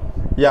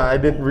yeah, I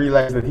didn't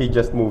realize that he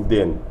just moved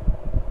in.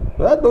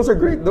 Those are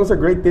great. Those are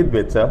great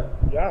tidbits, huh?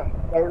 yeah,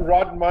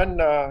 Rodman,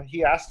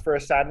 he asked for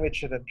a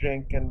sandwich and a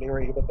drink, and they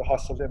were able to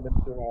hustle him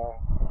into a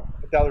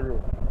hotel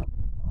room.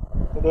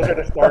 So those are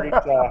the stories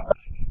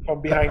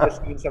from behind the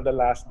scenes of The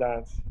Last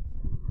Dance.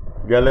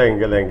 Galing,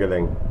 galing,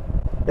 galing.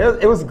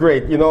 It was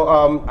great.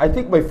 I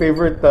think my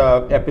favorite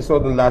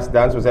episode in Last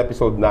Dance was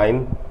episode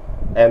 9,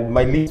 and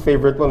my least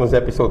favorite one was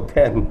episode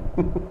 10.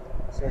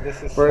 So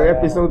this is For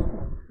episode,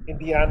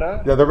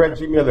 Indiana. yeah, the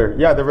Reggie Miller,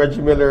 the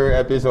Reggie Miller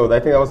episode. I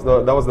think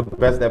that was the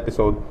best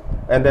episode.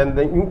 And then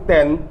in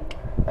 10,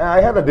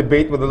 I had a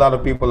debate with a lot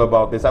of people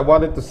about this. I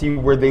wanted to see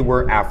where they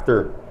were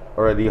after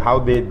already, how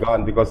they'd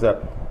gone, because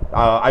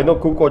I know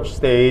Kukoc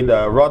stayed.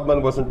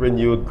 Rodman wasn't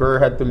renewed. Kerr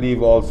had to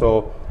leave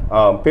also.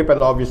 Pippen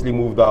obviously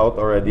moved out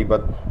already.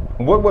 But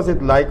what was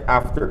it like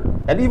after?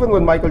 And even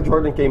when Michael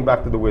Jordan came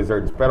back to the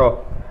Wizards,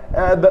 pero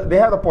they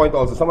had a point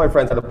also. Some of my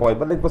friends had a point,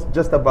 but it was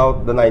just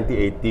about the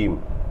 '98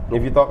 team.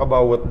 If you talk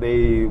about what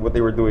they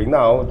were doing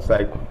now, it's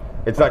like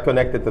it's not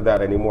connected to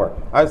that anymore.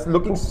 I was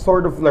looking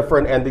sort of like for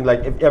an ending.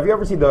 Like, have you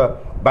ever seen the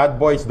Bad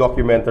Boys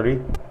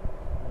documentary?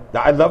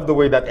 I love the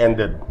way that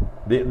ended.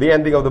 The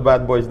ending of the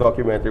Bad Boys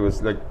documentary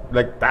was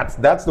like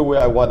that's the way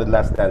I wanted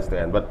Last Dance to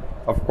end. But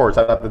of course,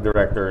 I'm not the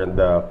director, and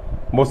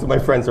most of my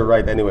friends are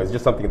right anyway. It's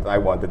just something that I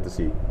wanted to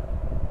see.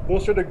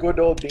 Those are the good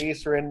old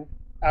days when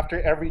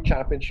after every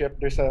championship,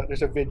 there's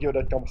a video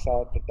that comes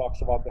out that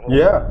talks about the whole.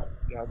 Yeah.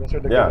 Yeah, those are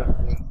the Yeah. good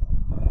old days.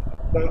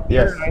 The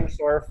Yes.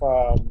 Reinsdorf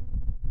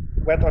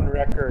went on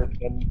record,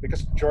 and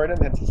because Jordan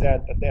had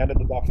said at the end of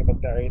the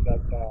documentary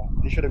that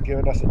they should have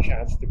given us a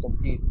chance to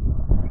compete.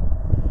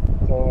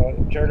 So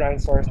Jerry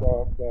Reinsdorf,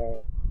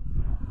 the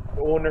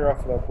owner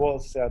of the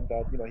Bulls, said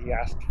that he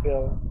asked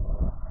Phil.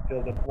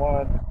 Phil didn't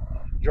want.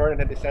 Jordan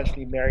had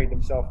essentially married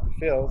himself to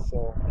Phil.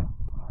 So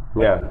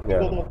Yeah. what Yeah.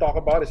 people don't talk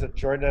about is that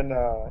Jordan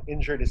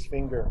injured his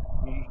finger.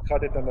 He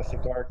cut it on a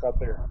cigar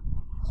cutter,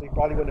 so he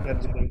probably wouldn't have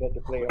been able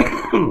to play.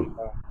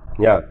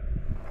 Yeah.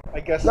 I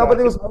guess. No, but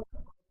it was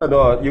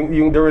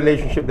the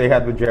relationship they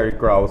had with Jerry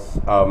Krause.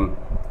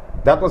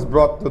 That was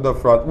brought to the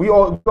front. We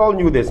all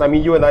knew this. I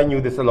mean, you and I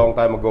knew this a long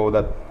time ago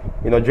that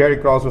Jerry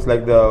Krause was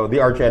like the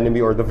arch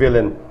enemy or the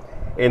villain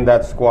in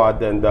that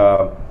squad, and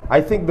I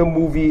think the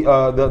movie,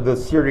 the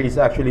series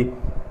actually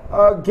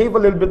gave a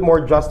little bit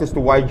more justice to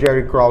why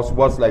Jerry Krause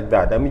was like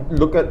that. I mean,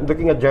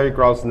 looking at Jerry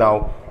Krause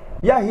now,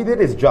 yeah, he did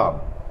his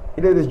job.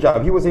 He did his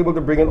job. He was able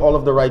to bring in all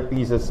of the right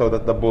pieces so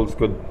that the Bulls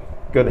could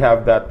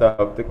have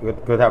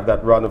that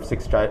run of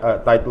six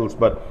titles.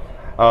 But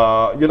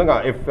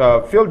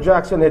if Phil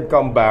Jackson had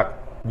come back,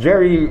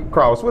 Jerry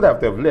Krause would have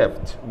to have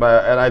left.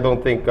 And I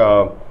don't think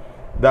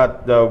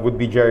that would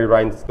be Jerry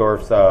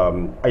Reinsdorf's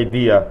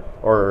idea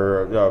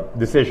or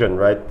decision,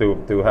 right?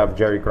 To have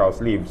Jerry Krause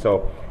leave.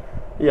 So.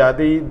 Yeah,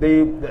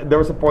 there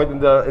was a point in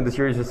the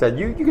series that said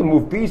you can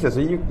move pieces, so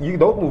you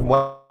don't move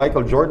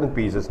Michael Jordan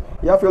pieces.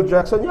 Yeah, Phil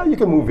Jackson, yeah, you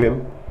can move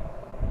him,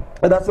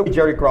 and that's the way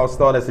Jerry Krause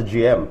thought as a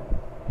GM.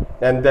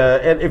 And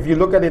if you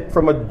look at it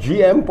from a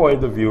GM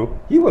point of view,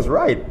 he was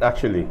right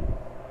actually.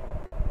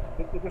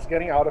 It was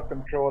getting out of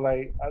control.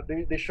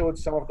 They showed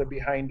some of the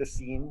behind the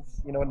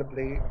scenes. When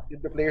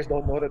the players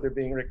don't know that they're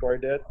being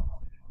recorded.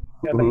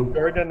 And like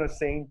Jordan was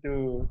saying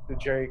to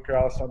Jerry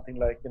Krause something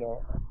like,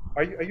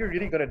 are you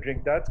really gonna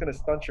drink that? It's gonna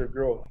stunt your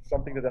growth.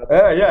 Something to that.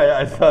 Yeah,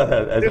 I saw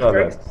that. It's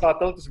very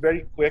subtle. It's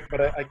very quick,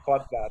 but I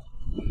caught that.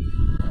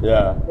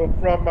 Yeah. So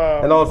from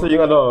and also,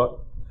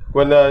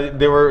 when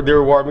they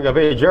were warming up,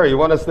 hey Jerry, you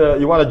want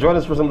to join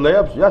us for some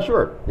layups? Yeah,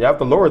 sure. You have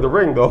to lower the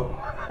ring though.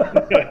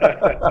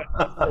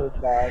 so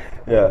bad.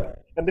 Yeah.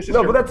 And this is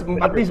No, but that's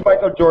at least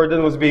Michael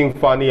Jordan was being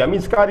funny. I mean,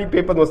 Scottie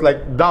Pippen was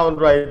like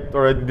downright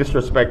already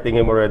disrespecting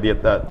him already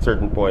at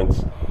certain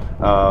points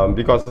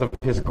because of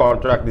his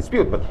contract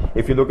dispute. But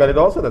if you look at it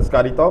also, that's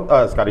Scottie Thompson,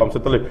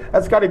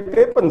 that's Scottie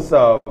Pippen's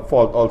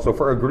fault also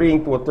for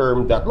agreeing to a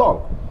term that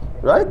long,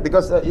 right?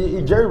 Because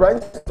Jerry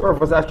Reinsdorf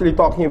was actually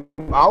talking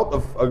him out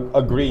of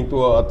agreeing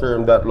to a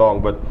term that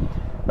long. But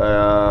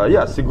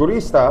yeah,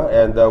 Sigurista,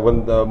 and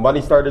when the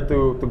money started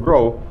to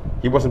grow,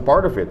 he wasn't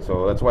part of it,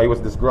 so that's why he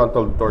was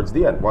disgruntled towards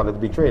the end, wanted to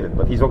be traded,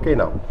 but he's okay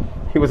now.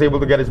 He was able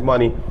to get his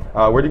money.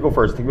 Where did he go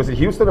first? He was in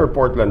Houston or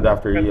Portland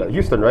after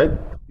Houston, right?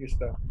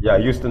 Houston. Yeah,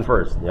 Houston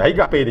first. Yeah, he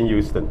got paid in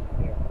Houston.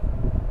 Yeah.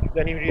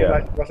 Then he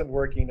realized it wasn't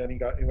working, then he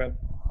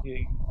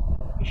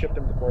shipped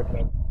him to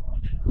Portland.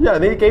 Yeah,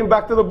 and then he came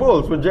back to the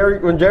Bulls when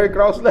Jerry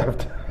Krause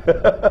left.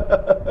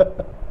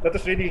 That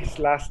was really his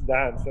last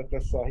dance. That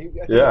was he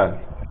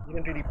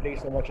didn't really play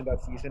so much in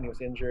that season. He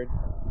was injured.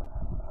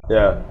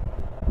 Yeah.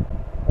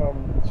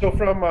 So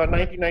from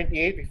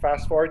 1998, we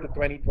fast forward to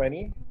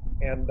 2020,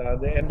 and the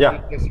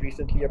NBA has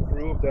recently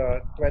approved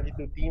a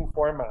 22-team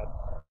format.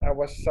 I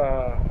was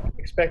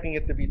expecting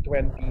it to be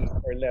 20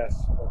 or less,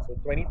 so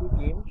 22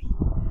 teams.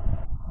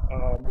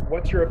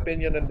 What's your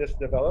opinion on this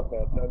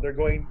development?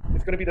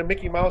 It's going to be the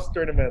Mickey Mouse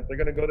tournament. They're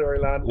going to go to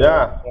Orlando.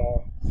 Yeah.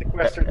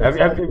 Sequestered Have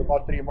for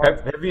about 3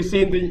 months. Have you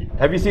seen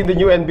the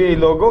new NBA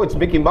logo? It's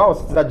Mickey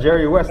Mouse. It's not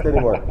Jerry West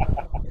anymore.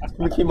 It's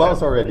Mickey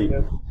Mouse already.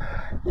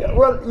 Yeah,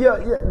 well,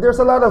 yeah. There's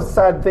a lot of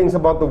sad things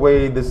about the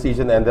way the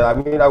season ended. I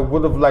mean, I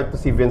would have liked to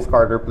see Vince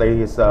Carter play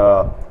his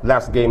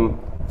last game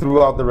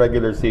throughout the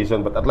regular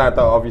season, but Atlanta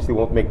obviously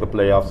won't make the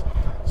playoffs.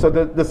 So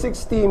the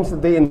 6 teams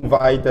that they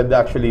invited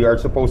actually are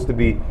supposed to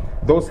be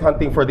those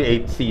hunting for the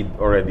 8th seed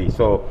already.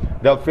 So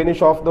they'll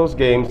finish off those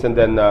games and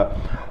then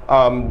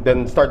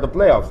start the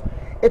playoffs.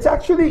 It's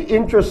actually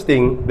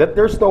interesting that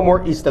there's no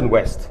more East and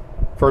West.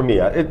 For me,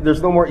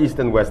 there's no more East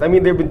and West. I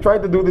mean, they've been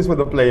trying to do this with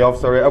the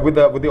playoffs or with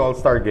the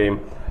All-Star game,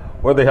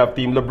 where they have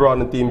Team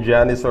LeBron and Team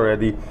Giannis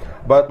already.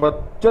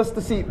 But just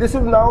to see, this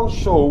will now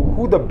show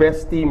who the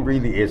best team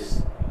really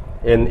is.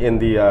 in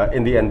the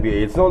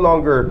NBA. It's no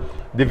longer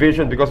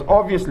division because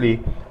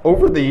obviously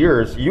over the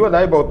years, you and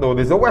I both know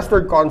this. The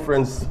Western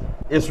Conference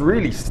is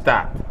really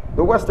stacked.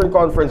 The Western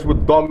Conference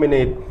would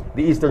dominate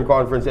the Eastern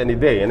Conference any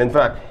day. And in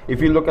fact,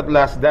 if you look at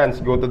Last Dance,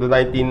 go to the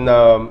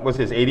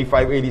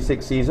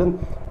 85-86 season,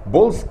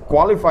 Bulls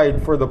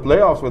qualified for the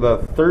playoffs with a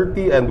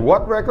 30 and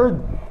what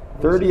record?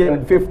 30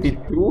 and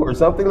 52 or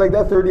something like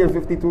that, 30 and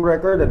 52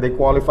 record, and they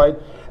qualified.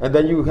 And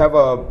then you have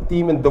a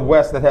team in the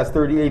West that has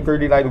 38,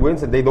 39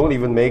 wins, and they don't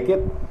even make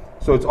it.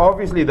 So it's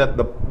obviously that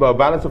the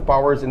balance of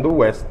power is in the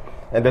West,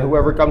 and then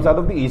whoever comes out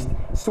of the East,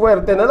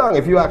 suerte na lang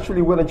if you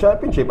actually win a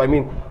championship. I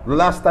mean, the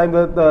last time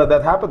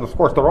that happened was, of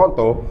course,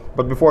 Toronto,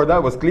 but before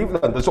that was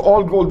Cleveland. It's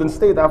all Golden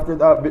State after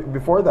that,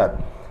 before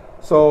that.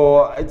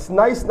 So it's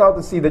nice now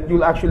to see that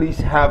you'll actually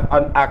have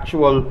an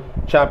actual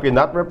champion,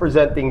 not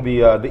representing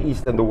the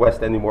East and the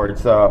West anymore.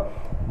 It's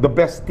the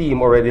best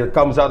team already that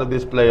comes out of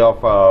this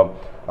playoff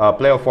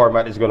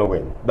format is going to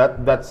win.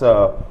 That's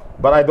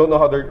but I don't know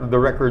how the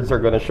records are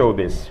going to show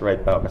this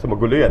right now. Kasi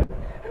magulo yan.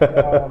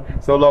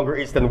 It's no longer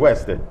East and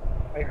West. I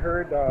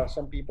heard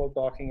some people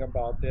talking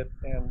about it,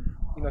 and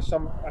as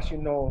you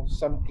know,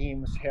 some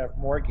teams have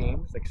more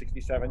games, like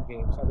 67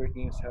 games. Other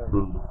teams have,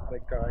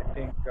 like I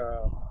think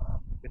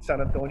it's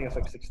San Antonio, it's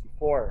like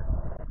 64.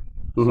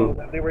 So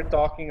they were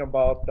talking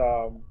about.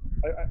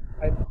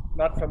 I'm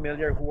not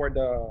familiar who are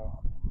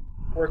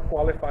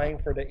qualifying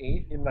for the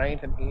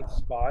ninth and eighth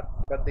spot,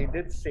 but they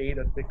did say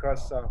that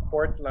because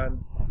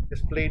Portland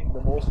has played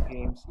the most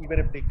games, even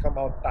if they come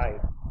out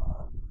tied,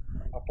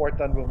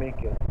 Portland will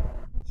make it.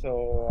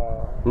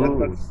 So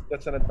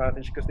that's an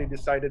advantage because they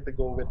decided to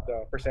go with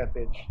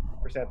percentages.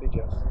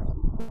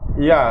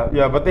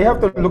 Yeah, but they have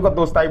to look at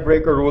those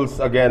tiebreaker rules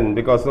again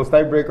because those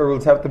tiebreaker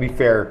rules have to be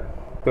fair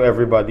to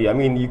everybody. I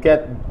mean, you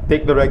can't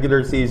take the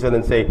regular season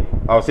and say,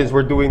 "Oh, since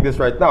we're doing this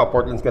right now,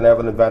 Portland's gonna have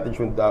an advantage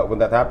when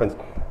that happens."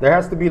 There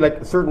has to be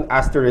like certain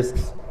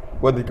asterisks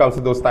when it comes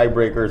to those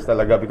tiebreakers,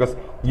 talaga, because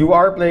you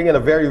are playing in a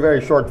very,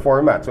 very short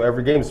format, so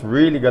every game is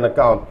really gonna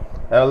count,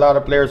 and a lot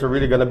of players are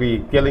really gonna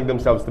be killing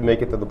themselves to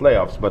make it to the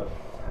playoffs. But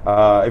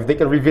if they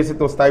can revisit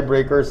those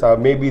tiebreakers,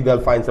 maybe they'll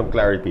find some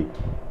clarity.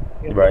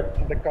 In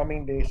the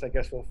coming days, I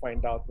guess we'll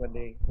find out when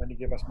they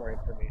give us more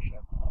information.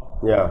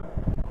 Yeah.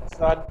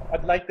 So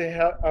I'd like to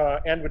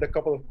end with a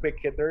couple of quick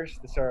hitters.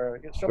 These are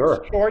some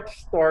Sure. short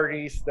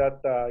stories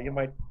that you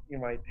might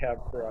have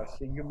for us.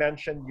 You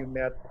mentioned you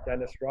met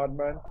Dennis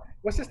Rodman.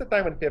 Was this the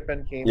time when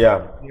Pippen came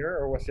here,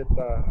 or was it?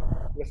 No.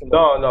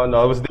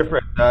 It was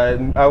different.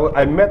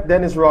 I met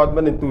Dennis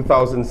Rodman in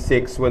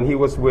 2006 when he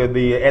was with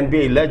the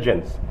NBA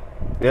Legends.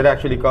 They had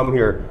actually come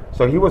here.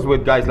 So he was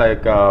with guys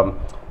like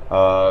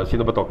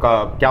sino ba to?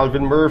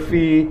 Calvin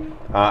Murphy,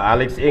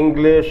 Alex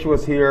English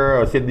was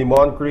here, Sidney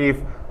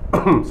Moncrief.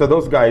 So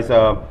those guys,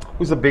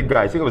 who's the big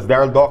guy? I think it was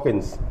Daryl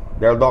Dawkins.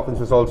 Daryl Dawkins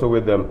was also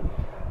with them.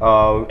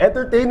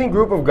 Entertaining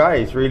group of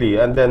guys, really.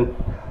 And then,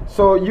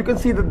 so you can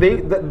see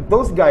that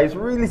those guys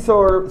really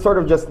sort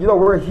of just,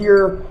 we're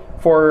here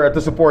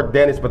to support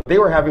Dennis, but they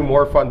were having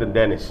more fun than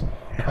Dennis,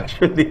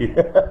 actually.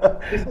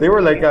 They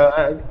were like...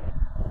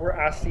 where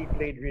Asi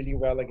played really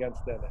well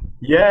against Dennis.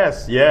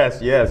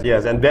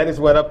 Yes. And Dennis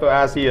went up to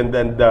Asi, and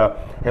then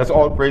has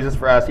all praises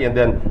for Asi. And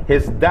then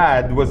his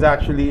dad was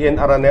actually in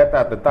Araneta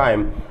at the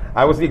time.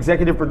 I was the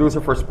executive producer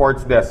for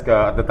Sports Desk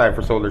at the time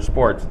for Solar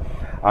Sports.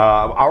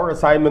 Our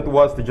assignment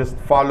was to just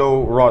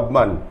follow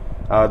Rodman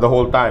the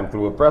whole time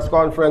through a press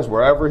conference,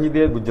 wherever he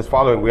did, we just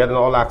follow him. We had an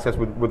all access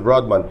with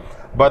Rodman.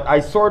 But I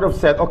sort of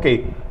said,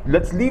 okay,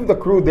 let's leave the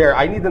crew there.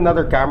 I need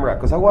another camera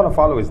because I want to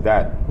follow his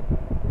dad.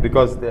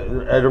 Because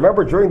I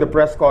remember during the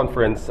press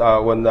conference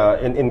when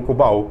in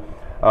Cubao,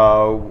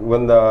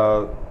 when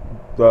the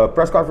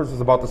press conference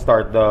was about to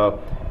start,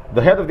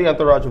 the head of the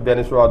entourage of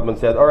Dennis Rodman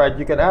said, "All right,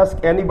 you can ask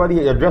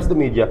anybody, address the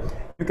media.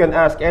 You can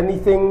ask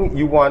anything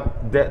you want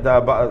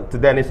to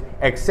Dennis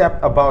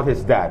except about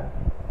his dad."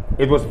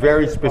 It was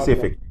very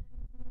specific.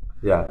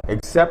 Yeah,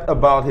 except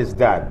about his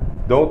dad.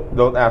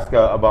 Don't ask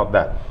about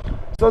that.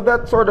 So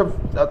that sort of,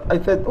 I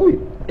said, "Oh,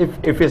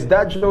 if his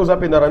dad shows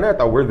up in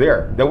Araneta, we're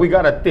there." Then we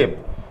got a tip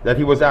that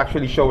he was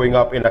actually showing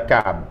up in a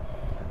cab.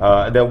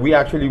 Then we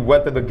actually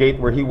went to the gate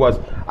where he was.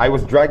 I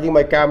was dragging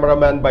my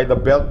cameraman by the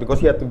belt because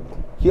he had to.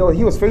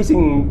 He was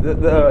facing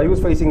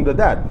the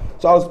dad.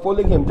 So I was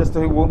pulling him just so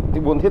he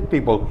won't hit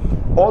people.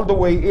 All the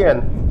way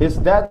in, his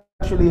dad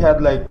actually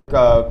had like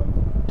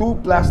 2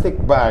 plastic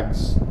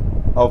bags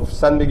of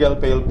San Miguel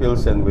Pale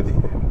Pilsen with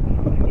him.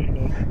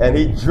 And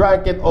he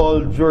drank it all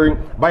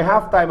by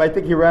halftime, I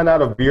think he ran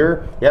out of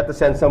beer. He had to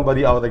send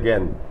somebody out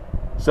again.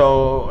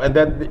 So, and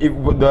then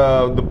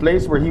the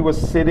place where he was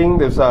sitting,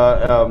 there's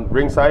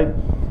ringside,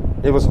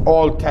 it was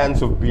all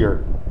cans of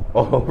beer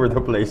all over the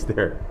place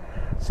there.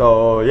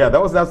 So yeah,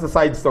 that's the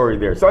side story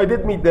there. So I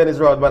did meet Dennis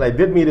Rodman. I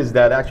did meet his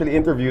dad. I actually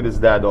interviewed his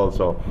dad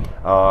also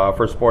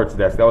for Sports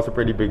Desk. That was a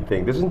pretty big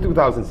thing. This is in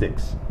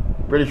 2006.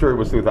 Pretty sure it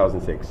was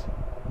 2006.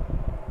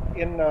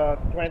 In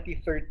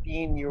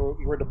 2013, you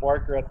were the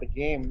barker at the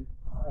game.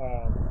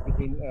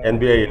 between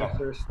NBA. Yeah.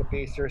 The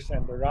Pacers,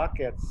 and the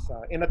Rockets.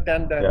 In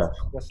attendance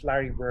Yeah. was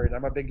Larry Bird.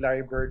 I'm a big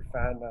Larry Bird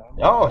fan. Oh,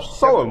 You have,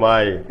 so am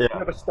I. you Yeah.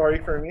 have a story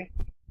for me?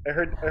 I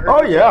heard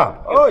Oh you were yeah.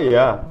 Oh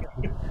yeah.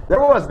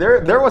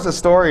 There was a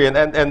story, and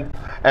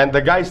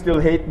the guys still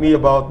hate me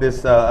about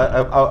this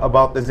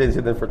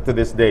incident to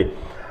this day.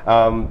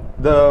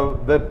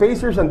 The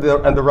Pacers and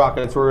the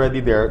Rockets were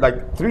already there.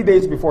 Like 3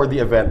 days before the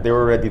event, they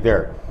were already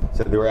there.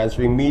 So they were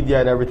answering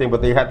media and everything,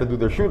 but they had to do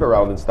their shoot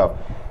around and stuff.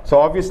 So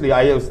obviously,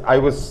 I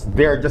was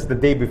there just the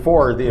day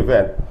before the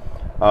event.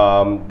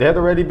 They had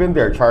already been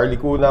there. Charlie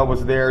Cuna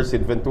was there.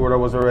 Sid Ventura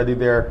was already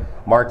there.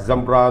 Mark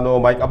Zambrano,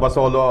 Mike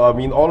Abasolo. I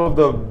mean, all of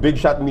the big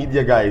shot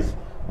media guys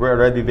were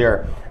already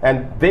there.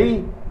 And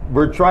they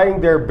were trying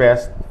their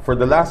best for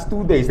the last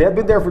 2 days. They had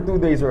been there for 2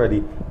 days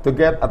already to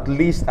get at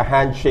least a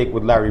handshake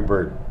with Larry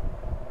Bird.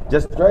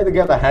 Just trying to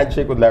get a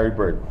handshake with Larry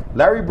Bird.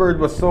 Larry Bird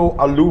was so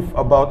aloof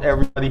about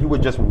everybody. He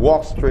would just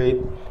walk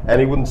straight and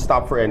he wouldn't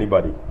stop for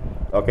anybody.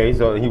 Okay,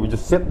 so he would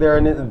just sit there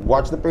and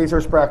watch the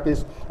Pacers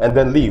practice and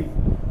then leave.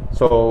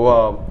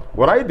 So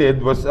what I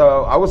did was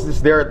I was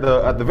just there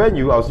at the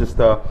venue. I was just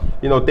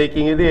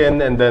taking it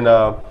in, and then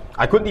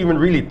I couldn't even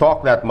really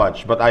talk that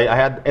much, but I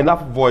had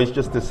enough voice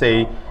just to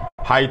say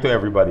hi to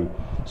everybody.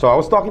 So I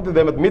was talking to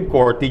them at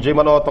midcourt. TJ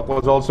Manotok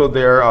was also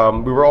there.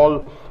 We were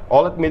all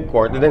at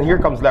midcourt, and then here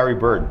comes Larry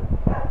Bird,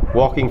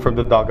 walking from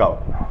the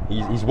dugout.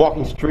 He's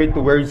walking straight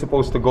to where he's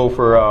supposed to go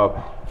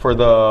for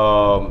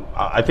the.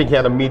 I think he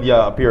had a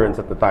media appearance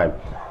at the time.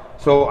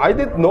 So I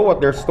didn't know what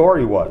their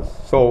story was.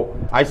 So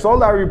I saw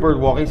Larry Bird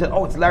walking. He said,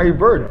 "Oh, it's Larry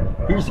Bird.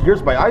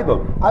 Here's my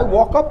idol." I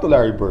walk up to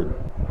Larry Bird,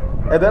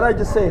 and then I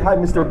just say, "Hi,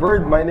 Mr.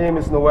 Bird. My name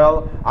is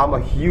Noel. I'm a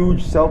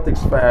huge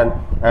Celtics fan.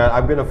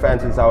 I've been a fan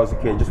since I was a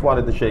kid. Just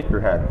wanted to shake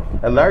your hand."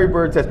 And Larry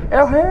Bird says,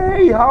 "Oh,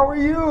 hey, how are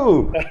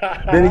you?"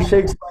 Then he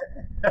shakes my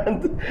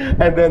hand,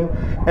 and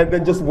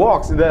then just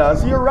walks. And then I'll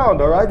see you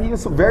around. All right. He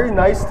was very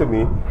nice to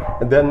me.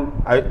 And then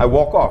I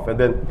walk off. And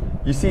then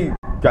you see,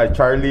 guys,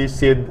 Charlie,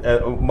 Sid,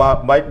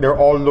 Mike, they're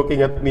all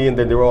looking at me, and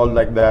then they were all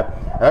like that.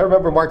 And I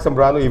remember Mark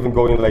Zambrano even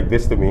going like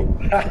this to me.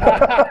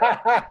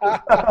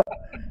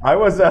 I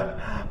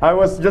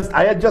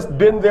had just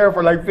been there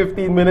for like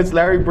 15 minutes.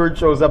 Larry Bird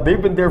shows up.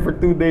 They've been there for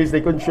 2 days.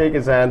 They couldn't shake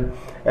his hand,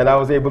 and I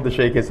was able to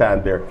shake his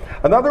hand there.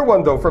 Another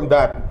one though from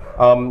that,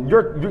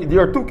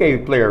 you're a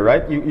 2K player,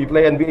 right? You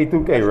play NBA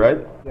 2K, right?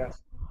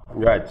 Yes.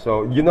 Right.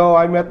 So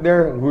I met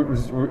there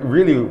who's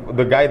really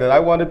the guy that I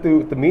wanted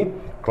to meet,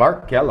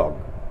 Clark Kellogg.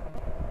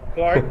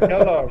 Clark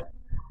Kellogg.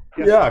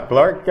 Yes. Yeah,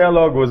 Clark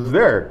Kellogg was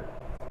there.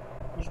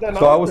 He's the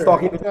So I was announcer.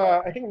 talking He's,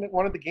 to. I think in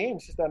one of the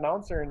games, he's the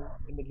announcer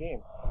in the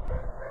game.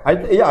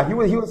 Yeah, he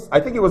was. I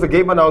think he was a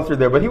game announcer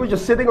there, but he was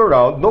just sitting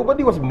around.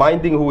 Nobody was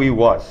minding who he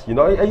was.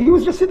 He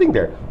was just sitting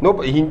there.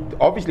 Nobody. He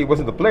obviously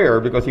wasn't a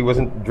player because he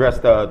wasn't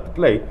dressed to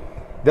play.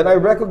 Then I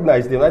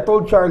recognized him. I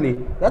told Charlie,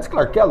 "That's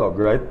Clark Kellogg,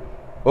 right?"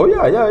 "Oh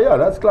yeah.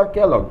 That's Clark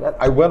Kellogg."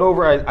 I went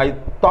over. I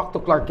talked to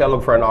Clark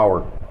Kellogg for an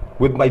hour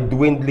with my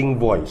dwindling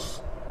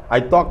voice. I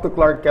talked to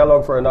Clark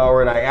Kellogg for an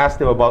hour and I asked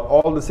him about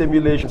all the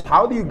simulations.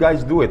 How do you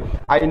guys do it?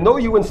 I know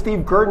you and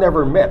Steve Kerr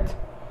never met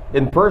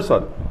in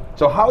person.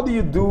 So how did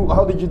you do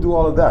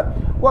all of that?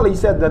 Well, he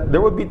said that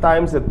there would be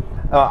times that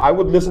I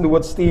would listen to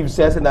what Steve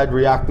says and I'd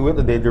react to it,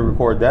 and they'd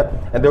record that.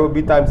 And there would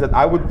be times that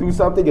I would do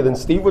something and then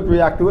Steve would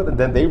react to it, and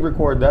then they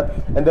record that,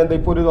 and then they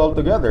put it all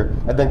together.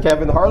 And then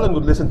Kevin Harlan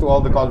would listen to all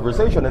the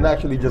conversation and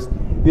actually just,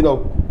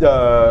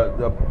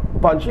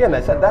 punch in. I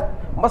said,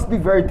 that must be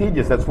very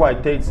tedious. That's why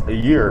it takes a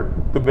year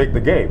to make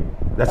the game.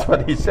 That's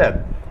what he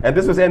said. And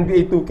this was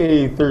NBA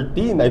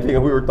 2K13, I think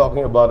we were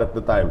talking about at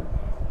the time.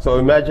 So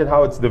imagine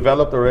how it's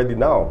developed already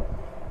now.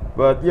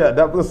 But yeah,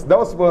 that was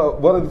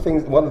one of the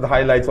things, one of the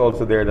highlights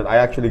also there, that I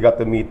actually got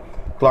to meet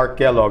Clark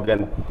Kellogg.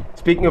 And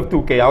speaking of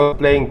 2K, I was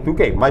playing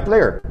 2K, my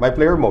player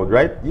mode,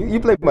 right? You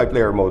play my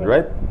player mode,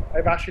 right?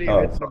 I've actually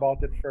written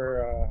about it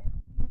for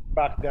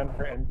back then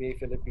for NBA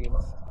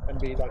Philippines,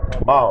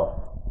 NBA.com.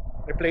 Wow.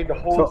 I played the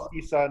whole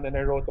season and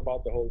I wrote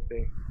about the whole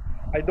thing.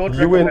 I don't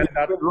You win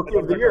recommend that. Rookie I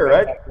of don't the Year,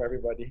 recommend right? that for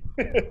everybody.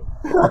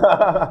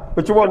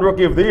 But you won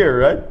Rookie of the Year,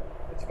 right?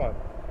 It's fun.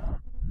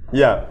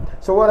 Yeah.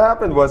 So what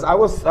happened was I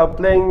was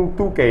playing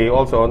 2K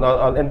also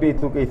on NBA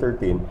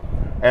 2K13,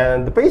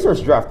 and the Pacers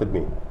drafted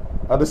me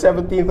on the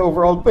 17th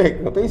overall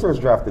pick. The Pacers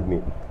drafted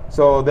me.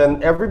 So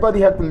then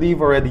everybody had to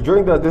leave already.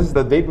 This is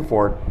the day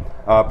before.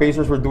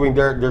 Pacers were doing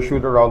their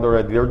shoot around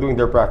already. They were doing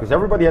their practice.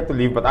 Everybody had to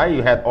leave, but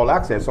I had all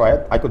access, so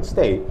I could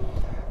stay.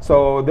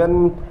 So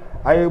then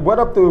I went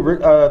up to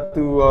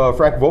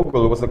Frank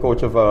Vogel, who was the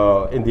coach of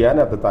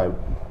Indiana at the time.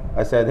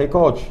 I said, "Hey,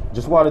 coach,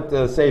 just wanted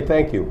to say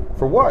thank you."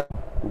 "For what?"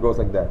 He goes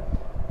like that.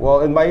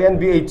 "Well, in my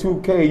NBA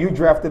 2K, you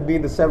drafted me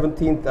in the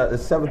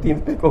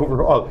 17th pick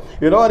overall."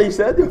 You know what he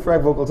said?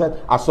 Frank Vogel said,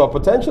 "I saw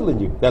potential in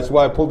you. That's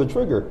why I pulled the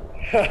trigger."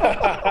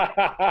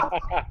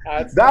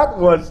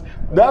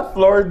 That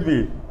floored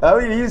me. I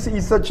mean,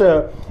 he's such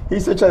a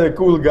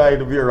cool guy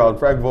to be around,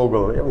 Frank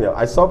Vogel. He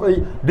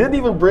didn't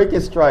even break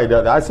his stride.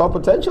 "I saw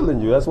potential in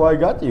you. That's why I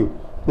got you."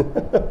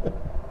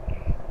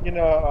 You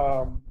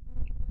know,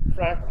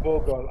 Frank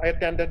Vogel. I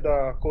attended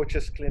the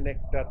coaches clinic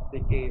that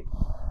they gave.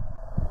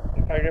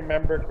 If I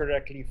remember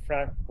correctly,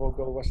 Frank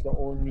Vogel was the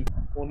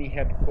only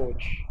head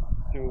coach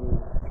to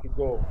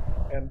go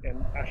and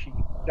actually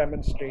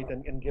demonstrate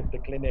and give the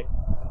clinic.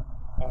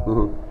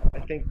 Mhm. I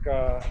think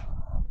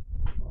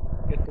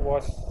it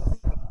was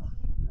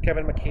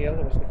Kevin McHale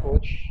who was the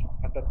coach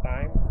at the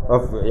time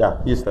Of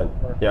yeah, Houston.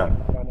 for Yeah.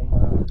 Houston, and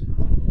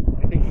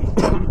I think he's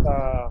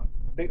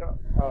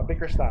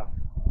Bickerstaff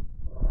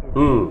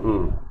Mm,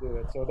 mm. to do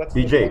it. So that's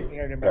the BJ. one thing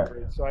I Yeah.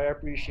 remembered. So I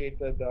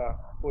appreciated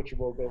Coach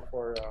Vogel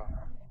for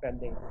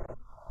spending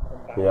some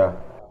time Yeah.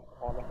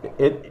 all of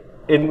that.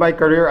 In my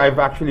career, I've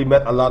actually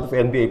met a lot of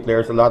NBA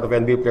players. A lot of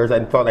NBA players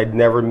I thought I'd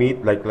never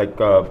meet, like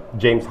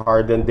James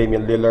Harden,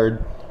 Damian Lillard.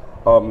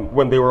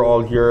 When they were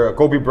all here,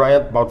 Kobe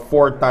Bryant about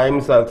 4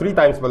 times, 3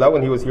 times pala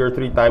when he was here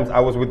 3 times. I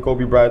was with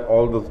Kobe Bryant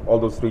all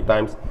those 3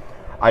 times.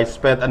 I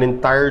spent an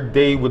entire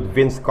day with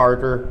Vince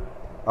Carter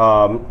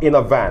in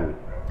a van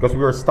because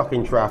we were stuck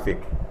in traffic.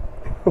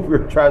 We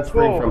were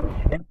transferring So,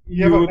 from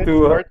you have a FU Vince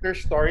to Carter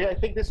story. I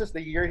think this is the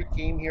year he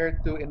came here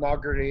to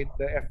inaugurate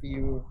the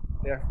FU.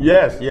 The FU.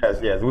 Yes, yes,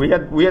 yes. We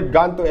had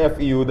gone to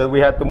FEU, then we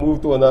had to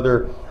move to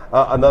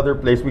another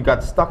place. We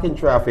got stuck in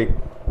traffic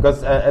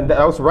because and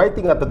I was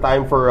writing at the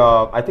time for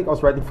I think I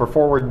was writing for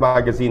Forward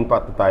Magazine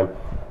at the time.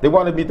 They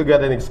wanted me to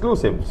get an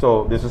exclusive,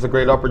 so this is a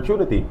great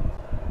opportunity.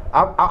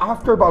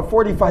 After about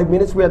 45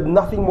 minutes, we had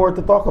nothing more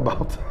to talk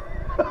about.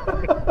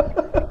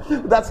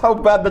 That's how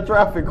bad the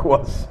traffic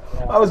was.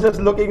 I was just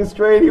looking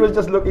straight. He was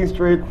just looking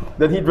straight.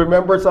 Then he'd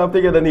remember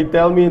something, and then he'd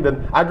tell me. And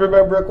then I'd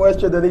remember a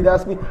question. Then he'd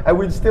ask me, and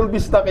we'd still be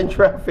stuck in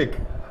traffic.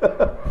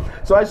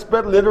 So I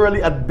spent literally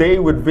a day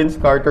with Vince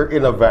Carter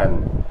in a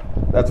van.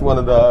 That's one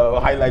of the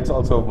highlights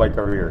also of my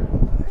career.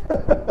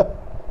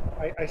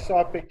 I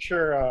saw a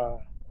picture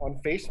on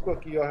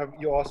Facebook.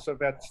 You also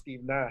met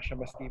Steve Nash.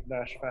 I'm a Steve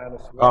Nash fan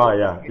as well. Ah,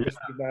 yeah. Hear the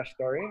Steve Nash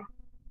story.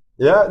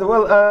 Yeah,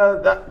 well,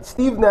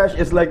 Steve Nash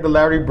is like the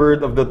Larry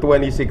Bird of the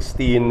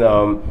 2016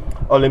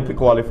 Olympic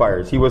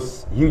qualifiers.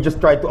 He just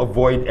tried to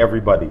avoid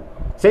everybody.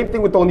 Same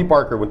thing with Tony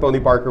Parker. When Tony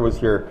Parker was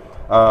here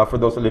for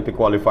those Olympic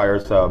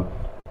qualifiers,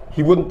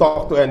 he wouldn't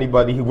talk to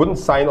anybody. He wouldn't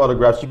sign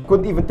autographs. You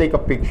couldn't even take a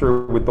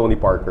picture with Tony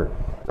Parker.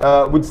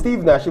 With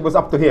Steve Nash, it was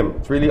up to him.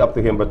 It's really up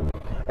to him. But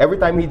every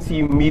time he'd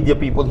see media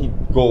people, he'd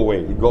go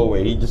away. He'd go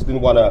away. He just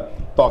didn't want to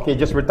talk. He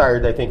just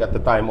retired, I think, at the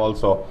time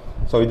also.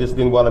 So he just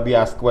didn't want to be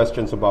asked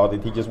questions about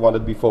it. He just wanted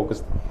to be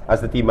focused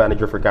as the team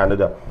manager for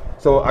Canada.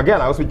 So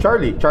again, I was with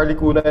Charlie. Charlie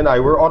Cuna and I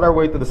were on our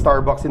way to the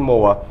Starbucks in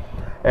MOA.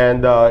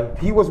 And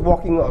he was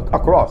walking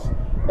across.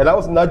 And I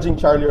was nudging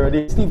Charlie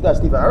already. Steve, I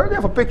already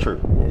have a picture.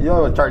 You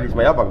know, Charlie's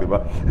mayabang, di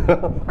ba?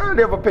 I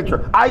already have a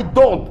picture. I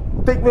don't.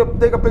 Take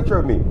a picture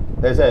of me.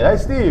 They say, hey,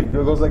 Steve.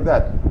 It goes like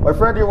that. My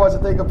friend here wants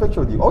to take a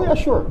picture with you. Oh, yeah,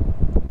 sure.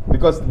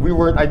 Because we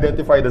weren't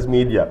identified as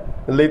media.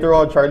 And later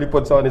on, Charlie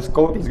puts on his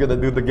coat. He's going to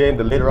do the game.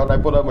 Then later on, I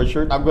put on my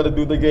shirt. I'm going to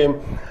do the game.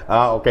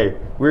 Okay.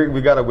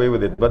 We got away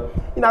with it. But,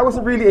 I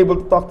wasn't really able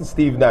to talk to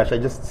Steve Nash. I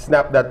just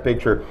snapped that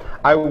picture.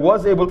 I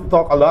was able to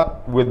talk a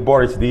lot with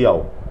Boris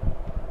Diaw.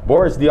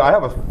 Boris Diaw, I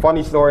have a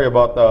funny story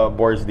about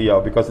Boris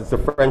Diaw because it's the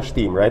French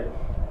team, right?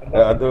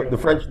 The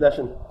French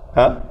national,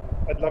 huh?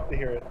 I'd love to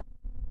hear it.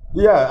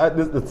 Yeah,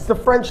 it's the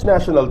French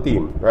national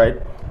team, right?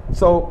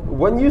 So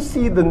when you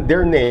see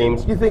their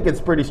names, you think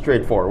it's pretty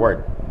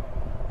straightforward.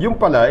 Yung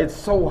pala, it's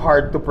so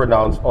hard to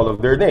pronounce all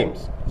of their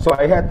names. So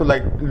I had to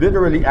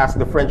literally ask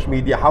the French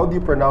media, how do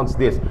you pronounce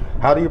this?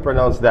 How do you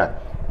pronounce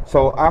that?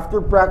 So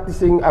after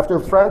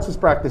France was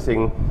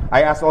practicing,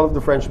 I asked all of the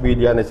French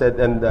media and I said,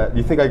 "And do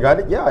you think I got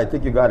it?" "Yeah, I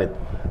think you got it."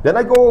 Then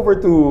I go over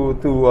to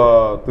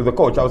the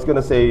coach. I was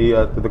gonna say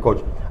to the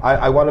coach,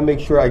 I want to make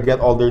sure I get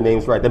all their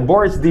names right. And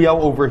Boris Diaw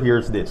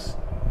overhears this.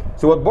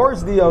 So what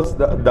Boris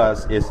Diaw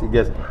does is he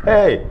goes,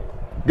 "Hey,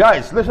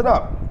 guys, listen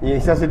up." He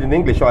says it in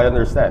English, so I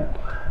understand.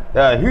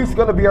 He's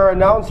gonna be our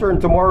announcer in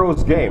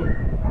tomorrow's game.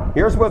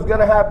 Here's what's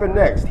gonna happen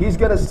next. He's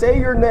gonna say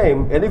your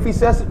name, and if he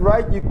says it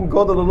right, you can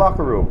go to the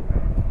locker room.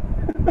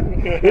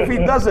 If he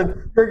doesn't,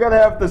 you're gonna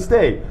have to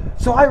stay.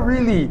 So I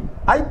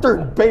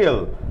turned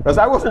pale because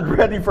I wasn't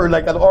ready for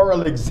an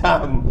oral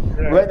exam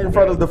right in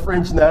front of the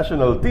French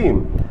national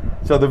team.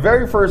 So the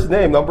very first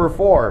name, number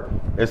 4,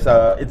 is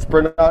it's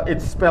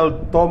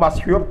spelled Thomas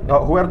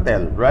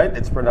Huertel, right?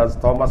 It's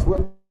pronounced Thomas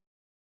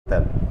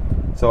Huertel.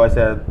 So I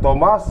said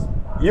Thomas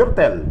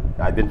Huertel.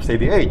 I didn't say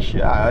the H.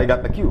 Yeah, I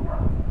got the Q.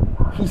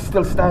 He's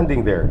still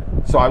standing there.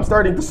 So I'm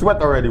starting to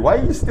sweat already. Why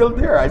are you still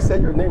there? I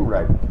said your name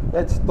right.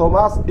 It's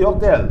Thomas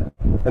Huertel.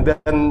 And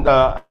then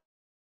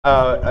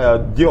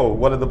Dio,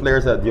 one of the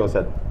players at Dio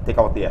said, take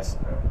out the S.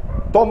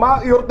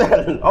 Thomas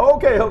Huertel.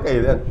 Okay.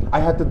 Then I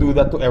had to do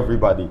that to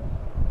everybody.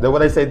 Then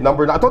when I said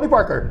number 9, Tony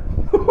Parker.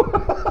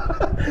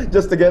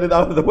 Just to get it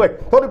out of the way.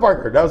 Tony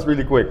Parker. That was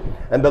really quick.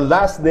 And the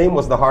last name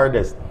was the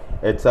hardest.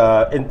 It's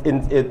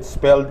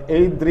spelled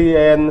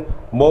Adrien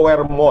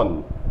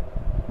Moermon.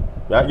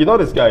 Yeah, you know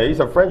this guy. He's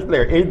a French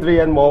player.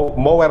 Adrien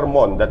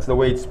Moermon. That's the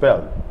way it's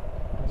spelled.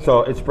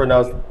 So it's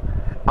pronounced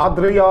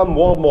Adrien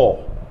Moermon.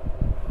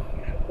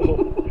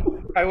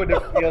 I would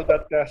have failed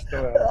that test,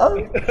 Noel.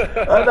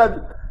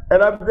 I'm,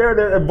 and I'm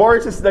there, and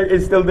Boris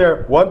is still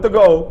there. One to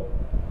go,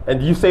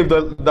 and you save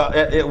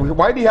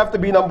why do you have to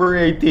be number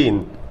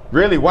 18?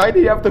 Really, why do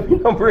you have to be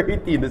number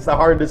 18? It's the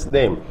hardest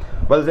name.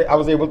 But I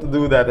was able to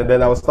do that, and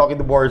then I was talking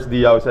to Boris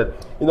Diaw. I said,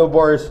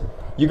 Boris,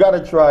 you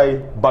gotta try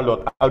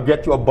balot. I'll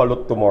get you a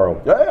balot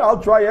tomorrow. Yeah,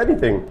 I'll try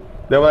anything.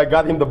 Then when I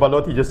got him the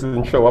balot, he just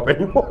didn't show up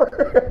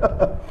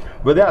anymore.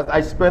 But yeah,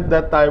 I spent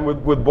that time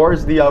with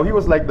Boris Diaw. He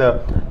was like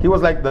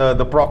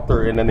the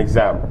proctor in an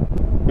exam.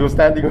 He was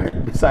standing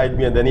right beside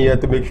me, and then he had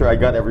to make sure I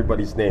got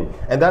everybody's name.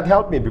 And that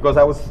helped me because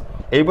I was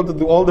able to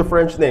do all the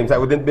French names. I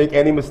wouldn't make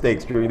any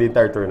mistakes during the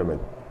entire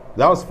tournament.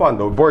 That was fun,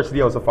 though. Boris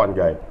Diaw was a fun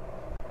guy.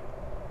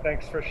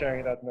 Thanks for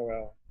sharing that,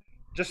 Noel.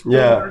 Just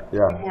Yeah, two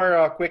yeah.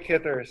 more quick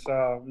hitters.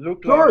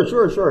 Luke Sure, Long.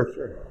 sure, sure,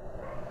 sure.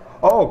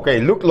 Oh, okay.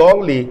 Luke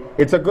Longley.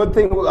 It's a good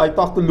thing I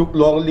talked to Luke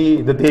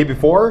Longley the day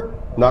before,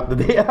 not the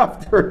day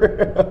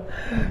after.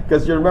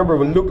 Because you remember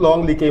when Luke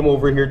Longley came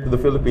over here to the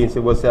Philippines, he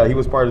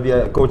was part of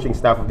the coaching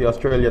staff of the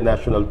Australian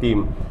national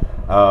team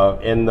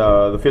in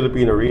the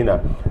Philippine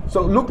arena.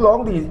 So Luke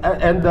Longley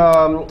and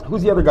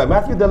who's the other guy?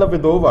 Matthew Della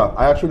Vedova.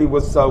 I actually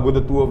was with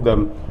the two of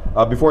them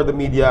before the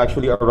media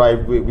actually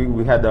arrived.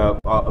 We had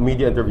a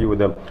media interview with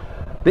them.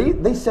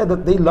 They said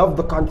that they love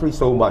the country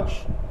so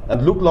much.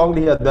 And Luke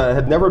Longley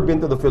had never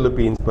been to the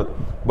Philippines, but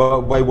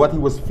by what he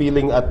was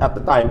feeling at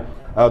the time,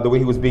 the way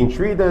he was being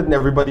treated, and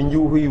everybody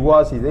knew who he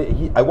was,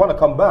 I want to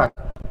come back.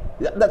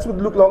 That's what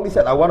Luke Longley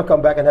said. I want to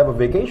come back and have a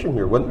vacation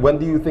here. When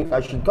do you think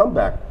I should come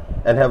back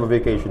and have a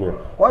vacation here?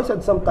 Well, I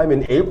said sometime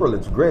in April.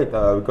 It's great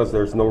because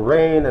there's no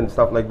rain and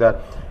stuff like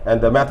that.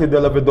 And Matthew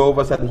Della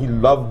Vedova said he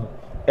loved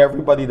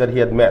everybody that he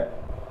had met.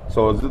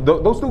 So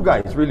those two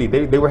guys really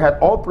they had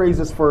all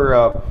praises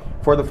for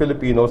the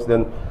Filipinos.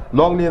 Then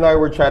Longley and I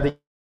were chatting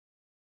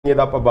it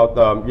up about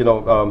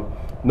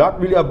not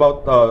really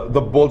about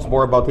the Bulls,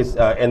 more about his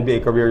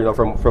NBA career,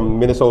 from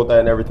Minnesota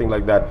and everything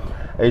like that.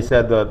 He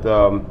said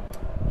that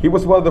he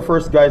was one of the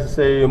first guys to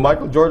say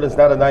Michael Jordan's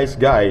not a nice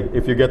guy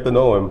if you get to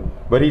know him,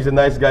 but he's a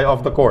nice guy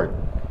off the court.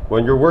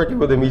 When you're working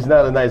with him, he's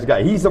not a nice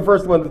guy. He's the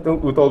first one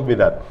who told me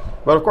that.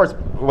 But of course,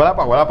 wala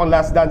pang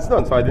last dance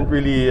nun, so I didn't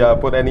really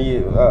put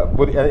any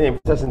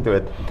emphasis into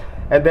it.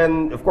 And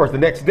then, of course, the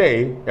next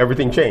day,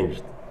 everything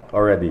changed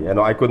already.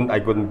 I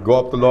couldn't go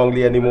up to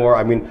Longley anymore.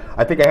 I mean,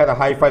 I think I had a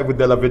high five with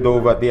Della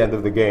Vedova at the end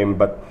of the game,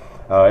 but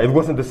it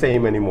wasn't the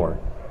same anymore.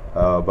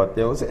 But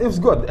it was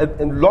good.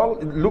 And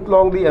Luke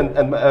Longley and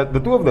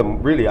the two of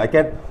them, really, I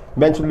can't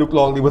mention Luke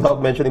Longley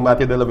without mentioning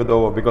Matthew Della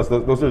Vedova, because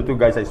those are the two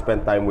guys I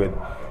spent time with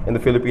in the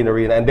Philippine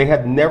arena, and they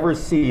had never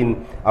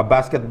seen a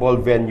basketball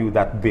venue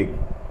that big.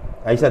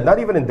 I said, not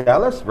even in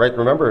Dallas, right?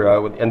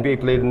 Remember, when NBA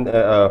played in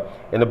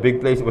a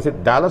big place. Was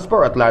it Dallas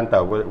or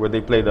Atlanta, where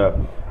they played a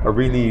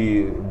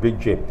really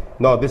big gym?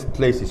 No, this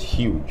place is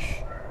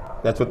huge.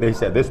 That's what they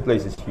said. This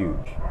place is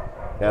huge.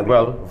 And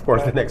well, of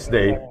course, the next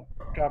day.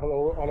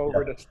 Travel all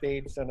over the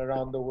states and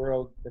around the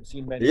world. I've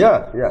seen many.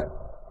 Yeah, yeah,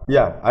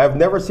 yeah. I have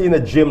never seen a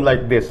gym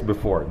like this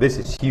before. This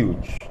is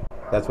huge.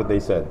 That's what they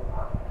said.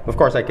 Of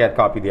course, I can't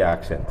copy the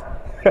accent.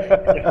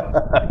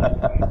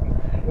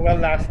 Well,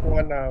 last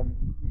one.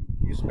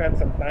 You spent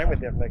some time with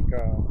him.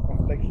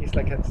 Like he's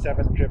like had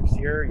 7 trips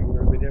here. You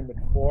were with him with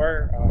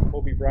 4.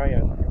 Kobe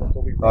Bryant.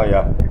 Kobe Oh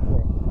Bryant.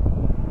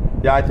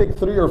 yeah. Yeah, I think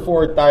 3 or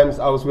 4 times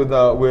I was with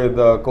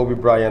Kobe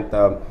Bryant.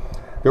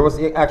 There was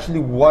actually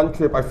one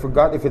trip, I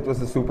forgot if it was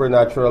the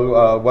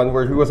Supernatural one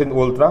where he was in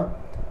Ultra.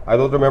 I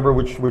don't remember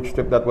which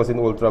trip that was in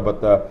Ultra,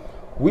 but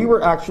we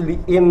were actually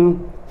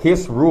in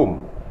his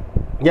room.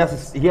 He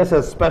has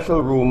a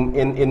special room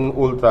in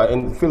Ultra,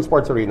 in Phil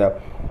Sports Arena,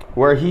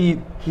 where he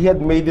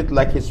had made it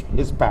like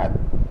his pad.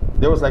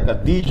 There was like a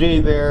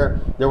DJ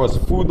there, there was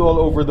food all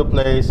over the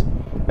place,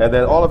 and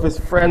then all of his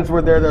friends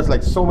were there. There's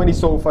like so many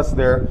sofas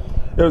there.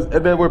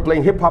 And then we're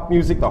playing hip-hop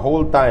music the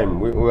whole time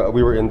we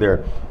were in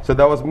there. So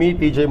that was me,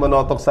 TJ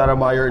Manotoc, Sarah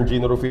Meyer, and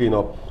Gino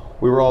Rufino.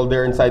 We were all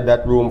there inside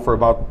that room for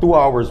about 2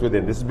 hours with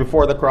him. This is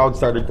before the crowd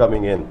started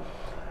coming in.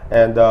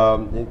 And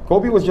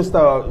Kobe was just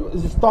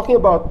talking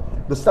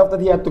about the stuff that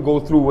he had to go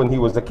through when he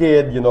was a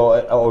kid,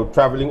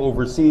 traveling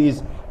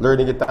overseas,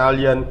 learning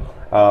Italian.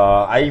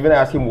 I even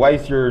asked him, why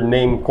is your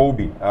name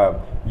Kobe?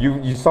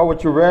 You saw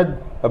what you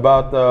read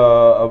about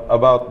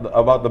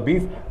the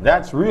beef?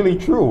 That's really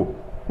true.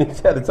 He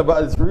said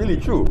it's really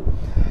true.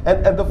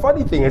 And the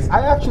funny thing is,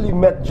 I actually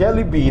met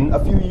Jelly Bean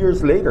a few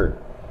years later.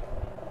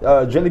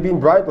 Jelly Bean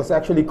Bright was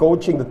actually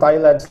coaching the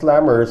Thailand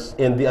Slammers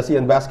in the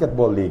ASEAN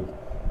Basketball League.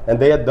 And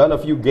they had done a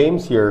few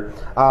games here.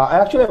 I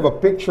actually have a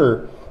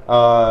picture.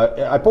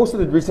 I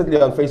posted it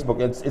recently on Facebook.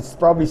 It's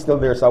probably still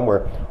there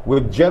somewhere.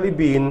 With Jelly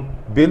Bean,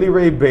 Billy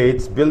Ray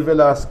Bates, Bill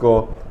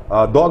Velasco,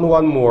 Don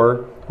Juan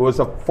Moore, who was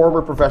a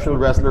former professional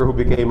wrestler who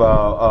became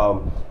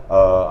a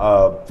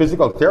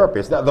physical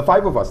therapist. The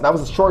 5 of us. And I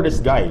was the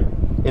shortest guy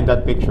in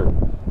that picture.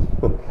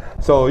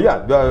 So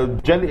yeah,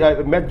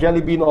 I met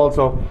Jelly Bean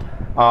also.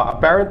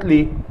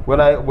 Apparently, when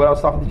I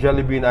was talking to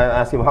Jelly Bean, I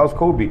asked him, how's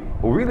Kobe?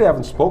 We really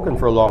haven't spoken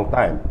for a long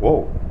time.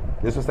 Whoa.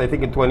 This was, I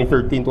think, in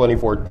 2013,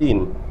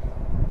 2014.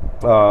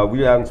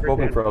 We haven't Never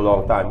spoken did. for a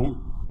long time.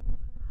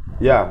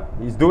 Yeah,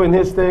 he's doing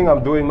his thing.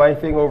 I'm doing my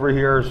thing over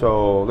here.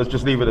 So let's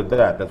just leave it at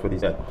that. That's what he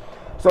said.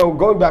 So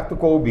going back to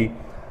Kobe,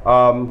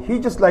 he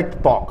just liked to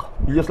talk.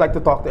 He just liked to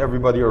talk to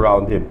everybody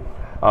around him.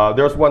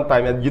 There was one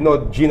time, and you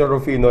know, Gino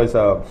Rufino is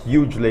a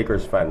huge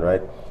Lakers fan,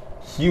 right?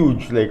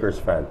 Huge Lakers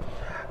fan.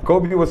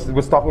 Kobe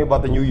was talking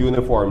about the new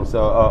uniforms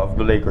of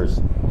the Lakers,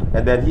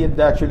 and then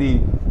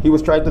he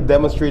was trying to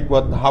demonstrate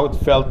how it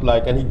felt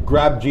like, and he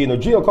grabbed Gino.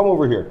 Gino, come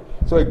over here.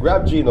 So he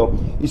grabbed Gino.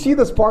 You see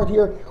this part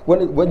here?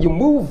 When you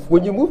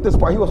move this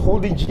part, he was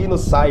holding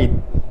Gino's side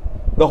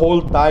the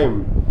whole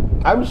time.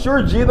 I'm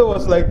sure Gino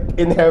was like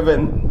in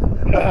heaven.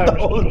 I'm The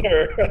whole-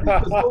 sure.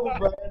 because Kobe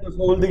Bryant was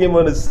holding him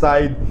on his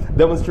side,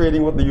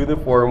 demonstrating what the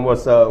uniform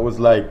was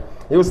like.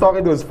 He was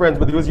talking to his friends,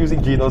 but he was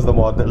using Gino as the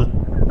model.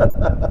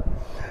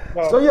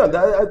 So Well,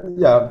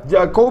 yeah,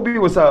 yeah. Kobe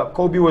was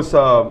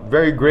a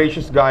very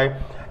gracious guy.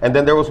 And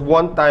then there was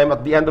one time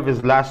at the end of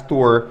his last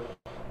tour,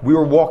 we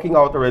were walking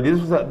out already.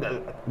 This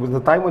was the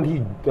time when he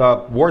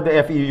wore the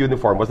FEU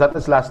uniform. Was that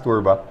his last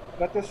tour, ba?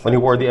 that was When he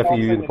wore the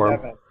FEU uniform?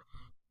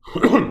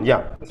 2011,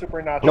 Yeah, the that was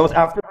Supernatural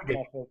after the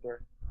game. National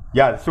Tour.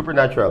 Yeah,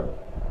 Supernatural.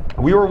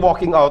 We were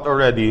walking out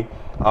already.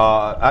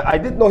 I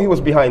didn't know he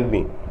was behind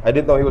me. I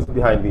didn't know he was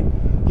behind me.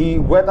 He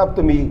went up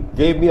to me,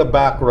 gave me a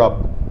back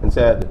rub, and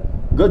said,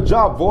 "Good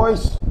job,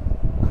 boys."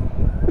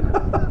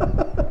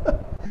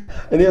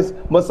 And he was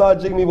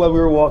massaging me while we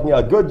were walking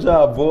out. Good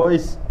job,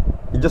 boys.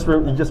 He just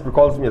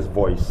recalls me as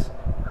voice.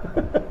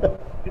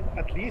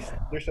 At least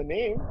there's a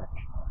name.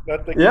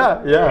 Not the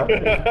Yeah,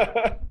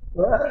 yeah.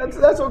 Well,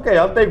 that's okay.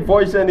 I'll take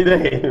voice any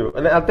day.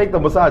 And I'll take the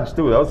massage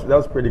too. That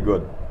was pretty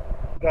good.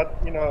 that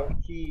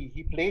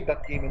he played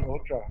that game in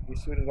Ultra. He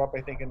suited up,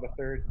 I think, in the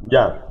third.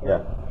 Yeah,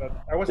 yeah. But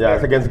I was Yeah,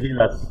 it's there. against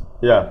Gilas.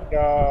 Yeah.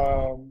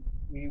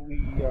 We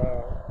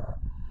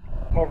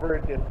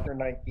covered it for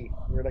Nike.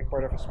 We were like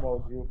part of a small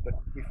group that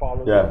we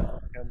followed Yeah. them,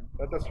 and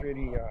that was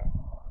really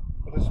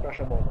that was a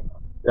special moment.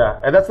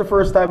 Yeah, and that's the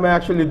first time I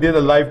actually did a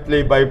live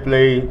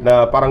play-by-play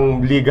na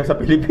parang liga sa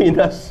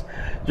Pilipinas.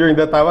 During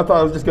that time, I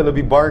thought it was just gonna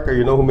be Barker,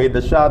 who made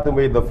the shot, who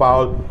made the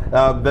foul.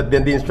 But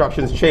then the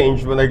instructions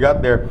changed when I got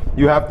there.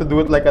 You have to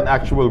do it like an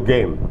actual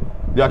game.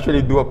 You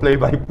actually do a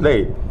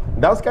play-by-play.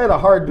 That was kind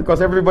of hard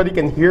because everybody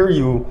can hear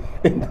you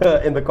in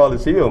the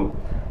Coliseum.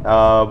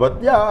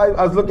 But yeah,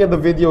 I was looking at the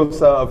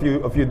videos a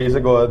few days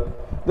ago. It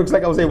looks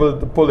like I was able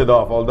to pull it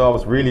off, although I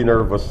was really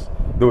nervous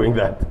doing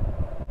that.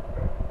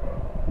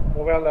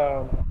 Well,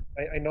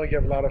 I know you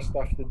have a lot of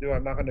stuff to do.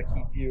 I'm not going to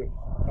keep you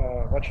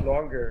much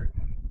longer,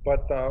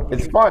 but would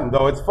It's you, fun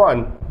though. It's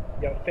fun.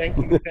 yeah, thank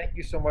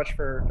you so much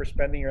for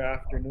spending your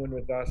afternoon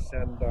with us.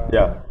 And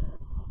Yeah.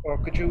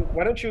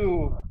 why don't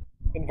you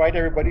invite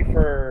everybody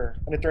for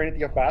an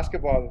eternity of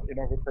basketball?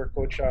 For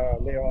Coach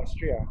Leo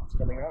Austria. It's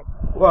coming up.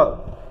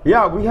 Well,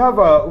 yeah, we have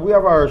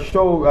our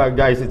show,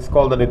 guys. It's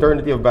called An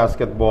Eternity of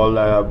Basketball.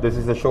 This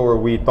is a show where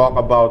we talk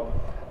about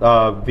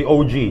the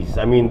OGs.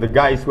 I mean, the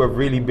guys who have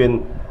really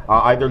been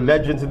either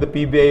legends in the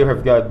PBA or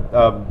have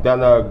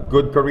done a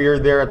good career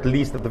there, at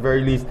the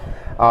very least.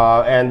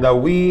 And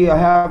we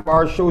have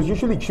our shows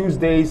usually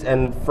Tuesdays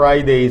and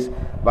Fridays.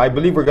 I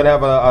believe we're gonna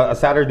have a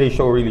Saturday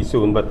show really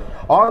soon. But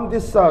on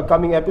this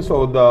coming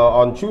episode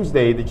on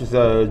Tuesday, which is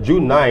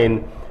June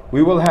 9.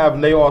 We will have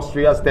Leo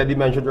Austria, as Teddy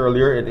mentioned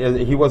earlier.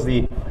 He was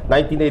the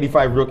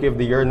 1985 Rookie of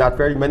the Year. Not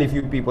very many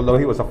few people know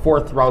he was a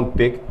fourth round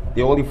pick,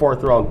 the only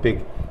fourth round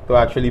pick to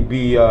actually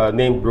be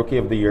named Rookie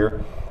of the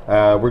Year.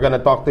 We're gonna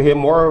talk to him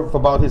more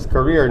about his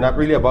career, not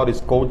really about his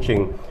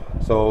coaching.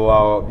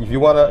 So if you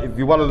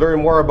wanna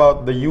learn more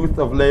about the youth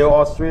of Leo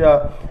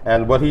Austria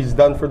and what he's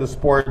done for the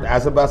sport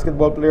as a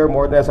basketball player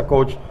more than as a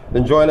coach,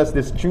 then join us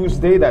this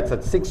Tuesday. That's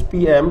at 6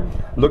 p.m.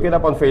 Look it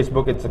up on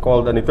Facebook. It's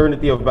called An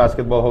Eternity of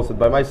Basketball, hosted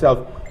by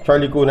myself,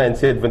 Charlie Cuna, and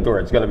Sid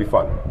Ventura. It's gonna be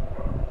fun.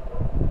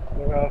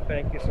 Well,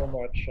 thank you so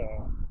much.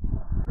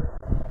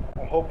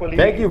 Hopefully, we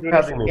Thank can you do for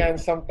this having me. again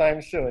sometime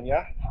soon.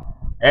 Yeah.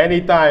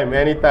 Anytime,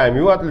 anytime.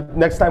 You want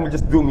next time we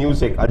just do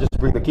music. I just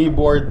bring the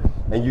keyboard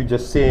and you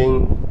just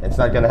sing. It's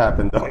not gonna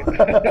happen though.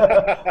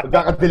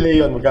 Magkaka-delay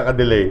yun,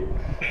 magkaka-delay.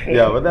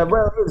 Yeah, but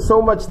well,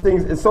 so much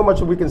things, so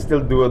much we can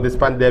still do in this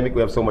pandemic.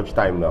 We have so much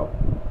time now.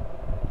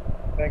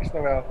 Thanks,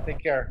 Noel.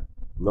 Take care.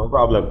 No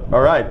problem.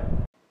 All right.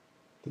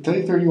 The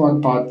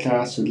 3031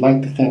 podcast would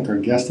like to thank our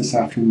guest this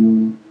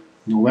afternoon,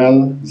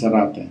 Noel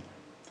Zarate.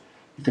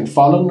 You can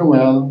follow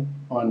Noel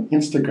on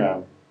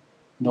Instagram,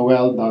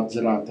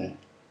 noel.zarate,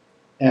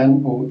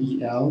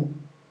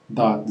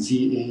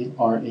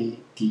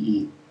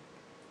 Noel.Zarate.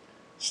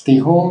 Stay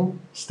home,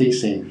 stay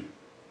safe.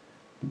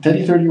 The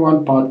Teddy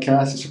 31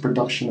 podcast is a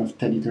production of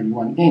Teddy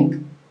 31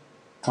 Inc.,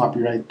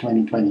 copyright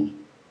 2020.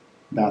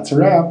 That's a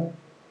wrap.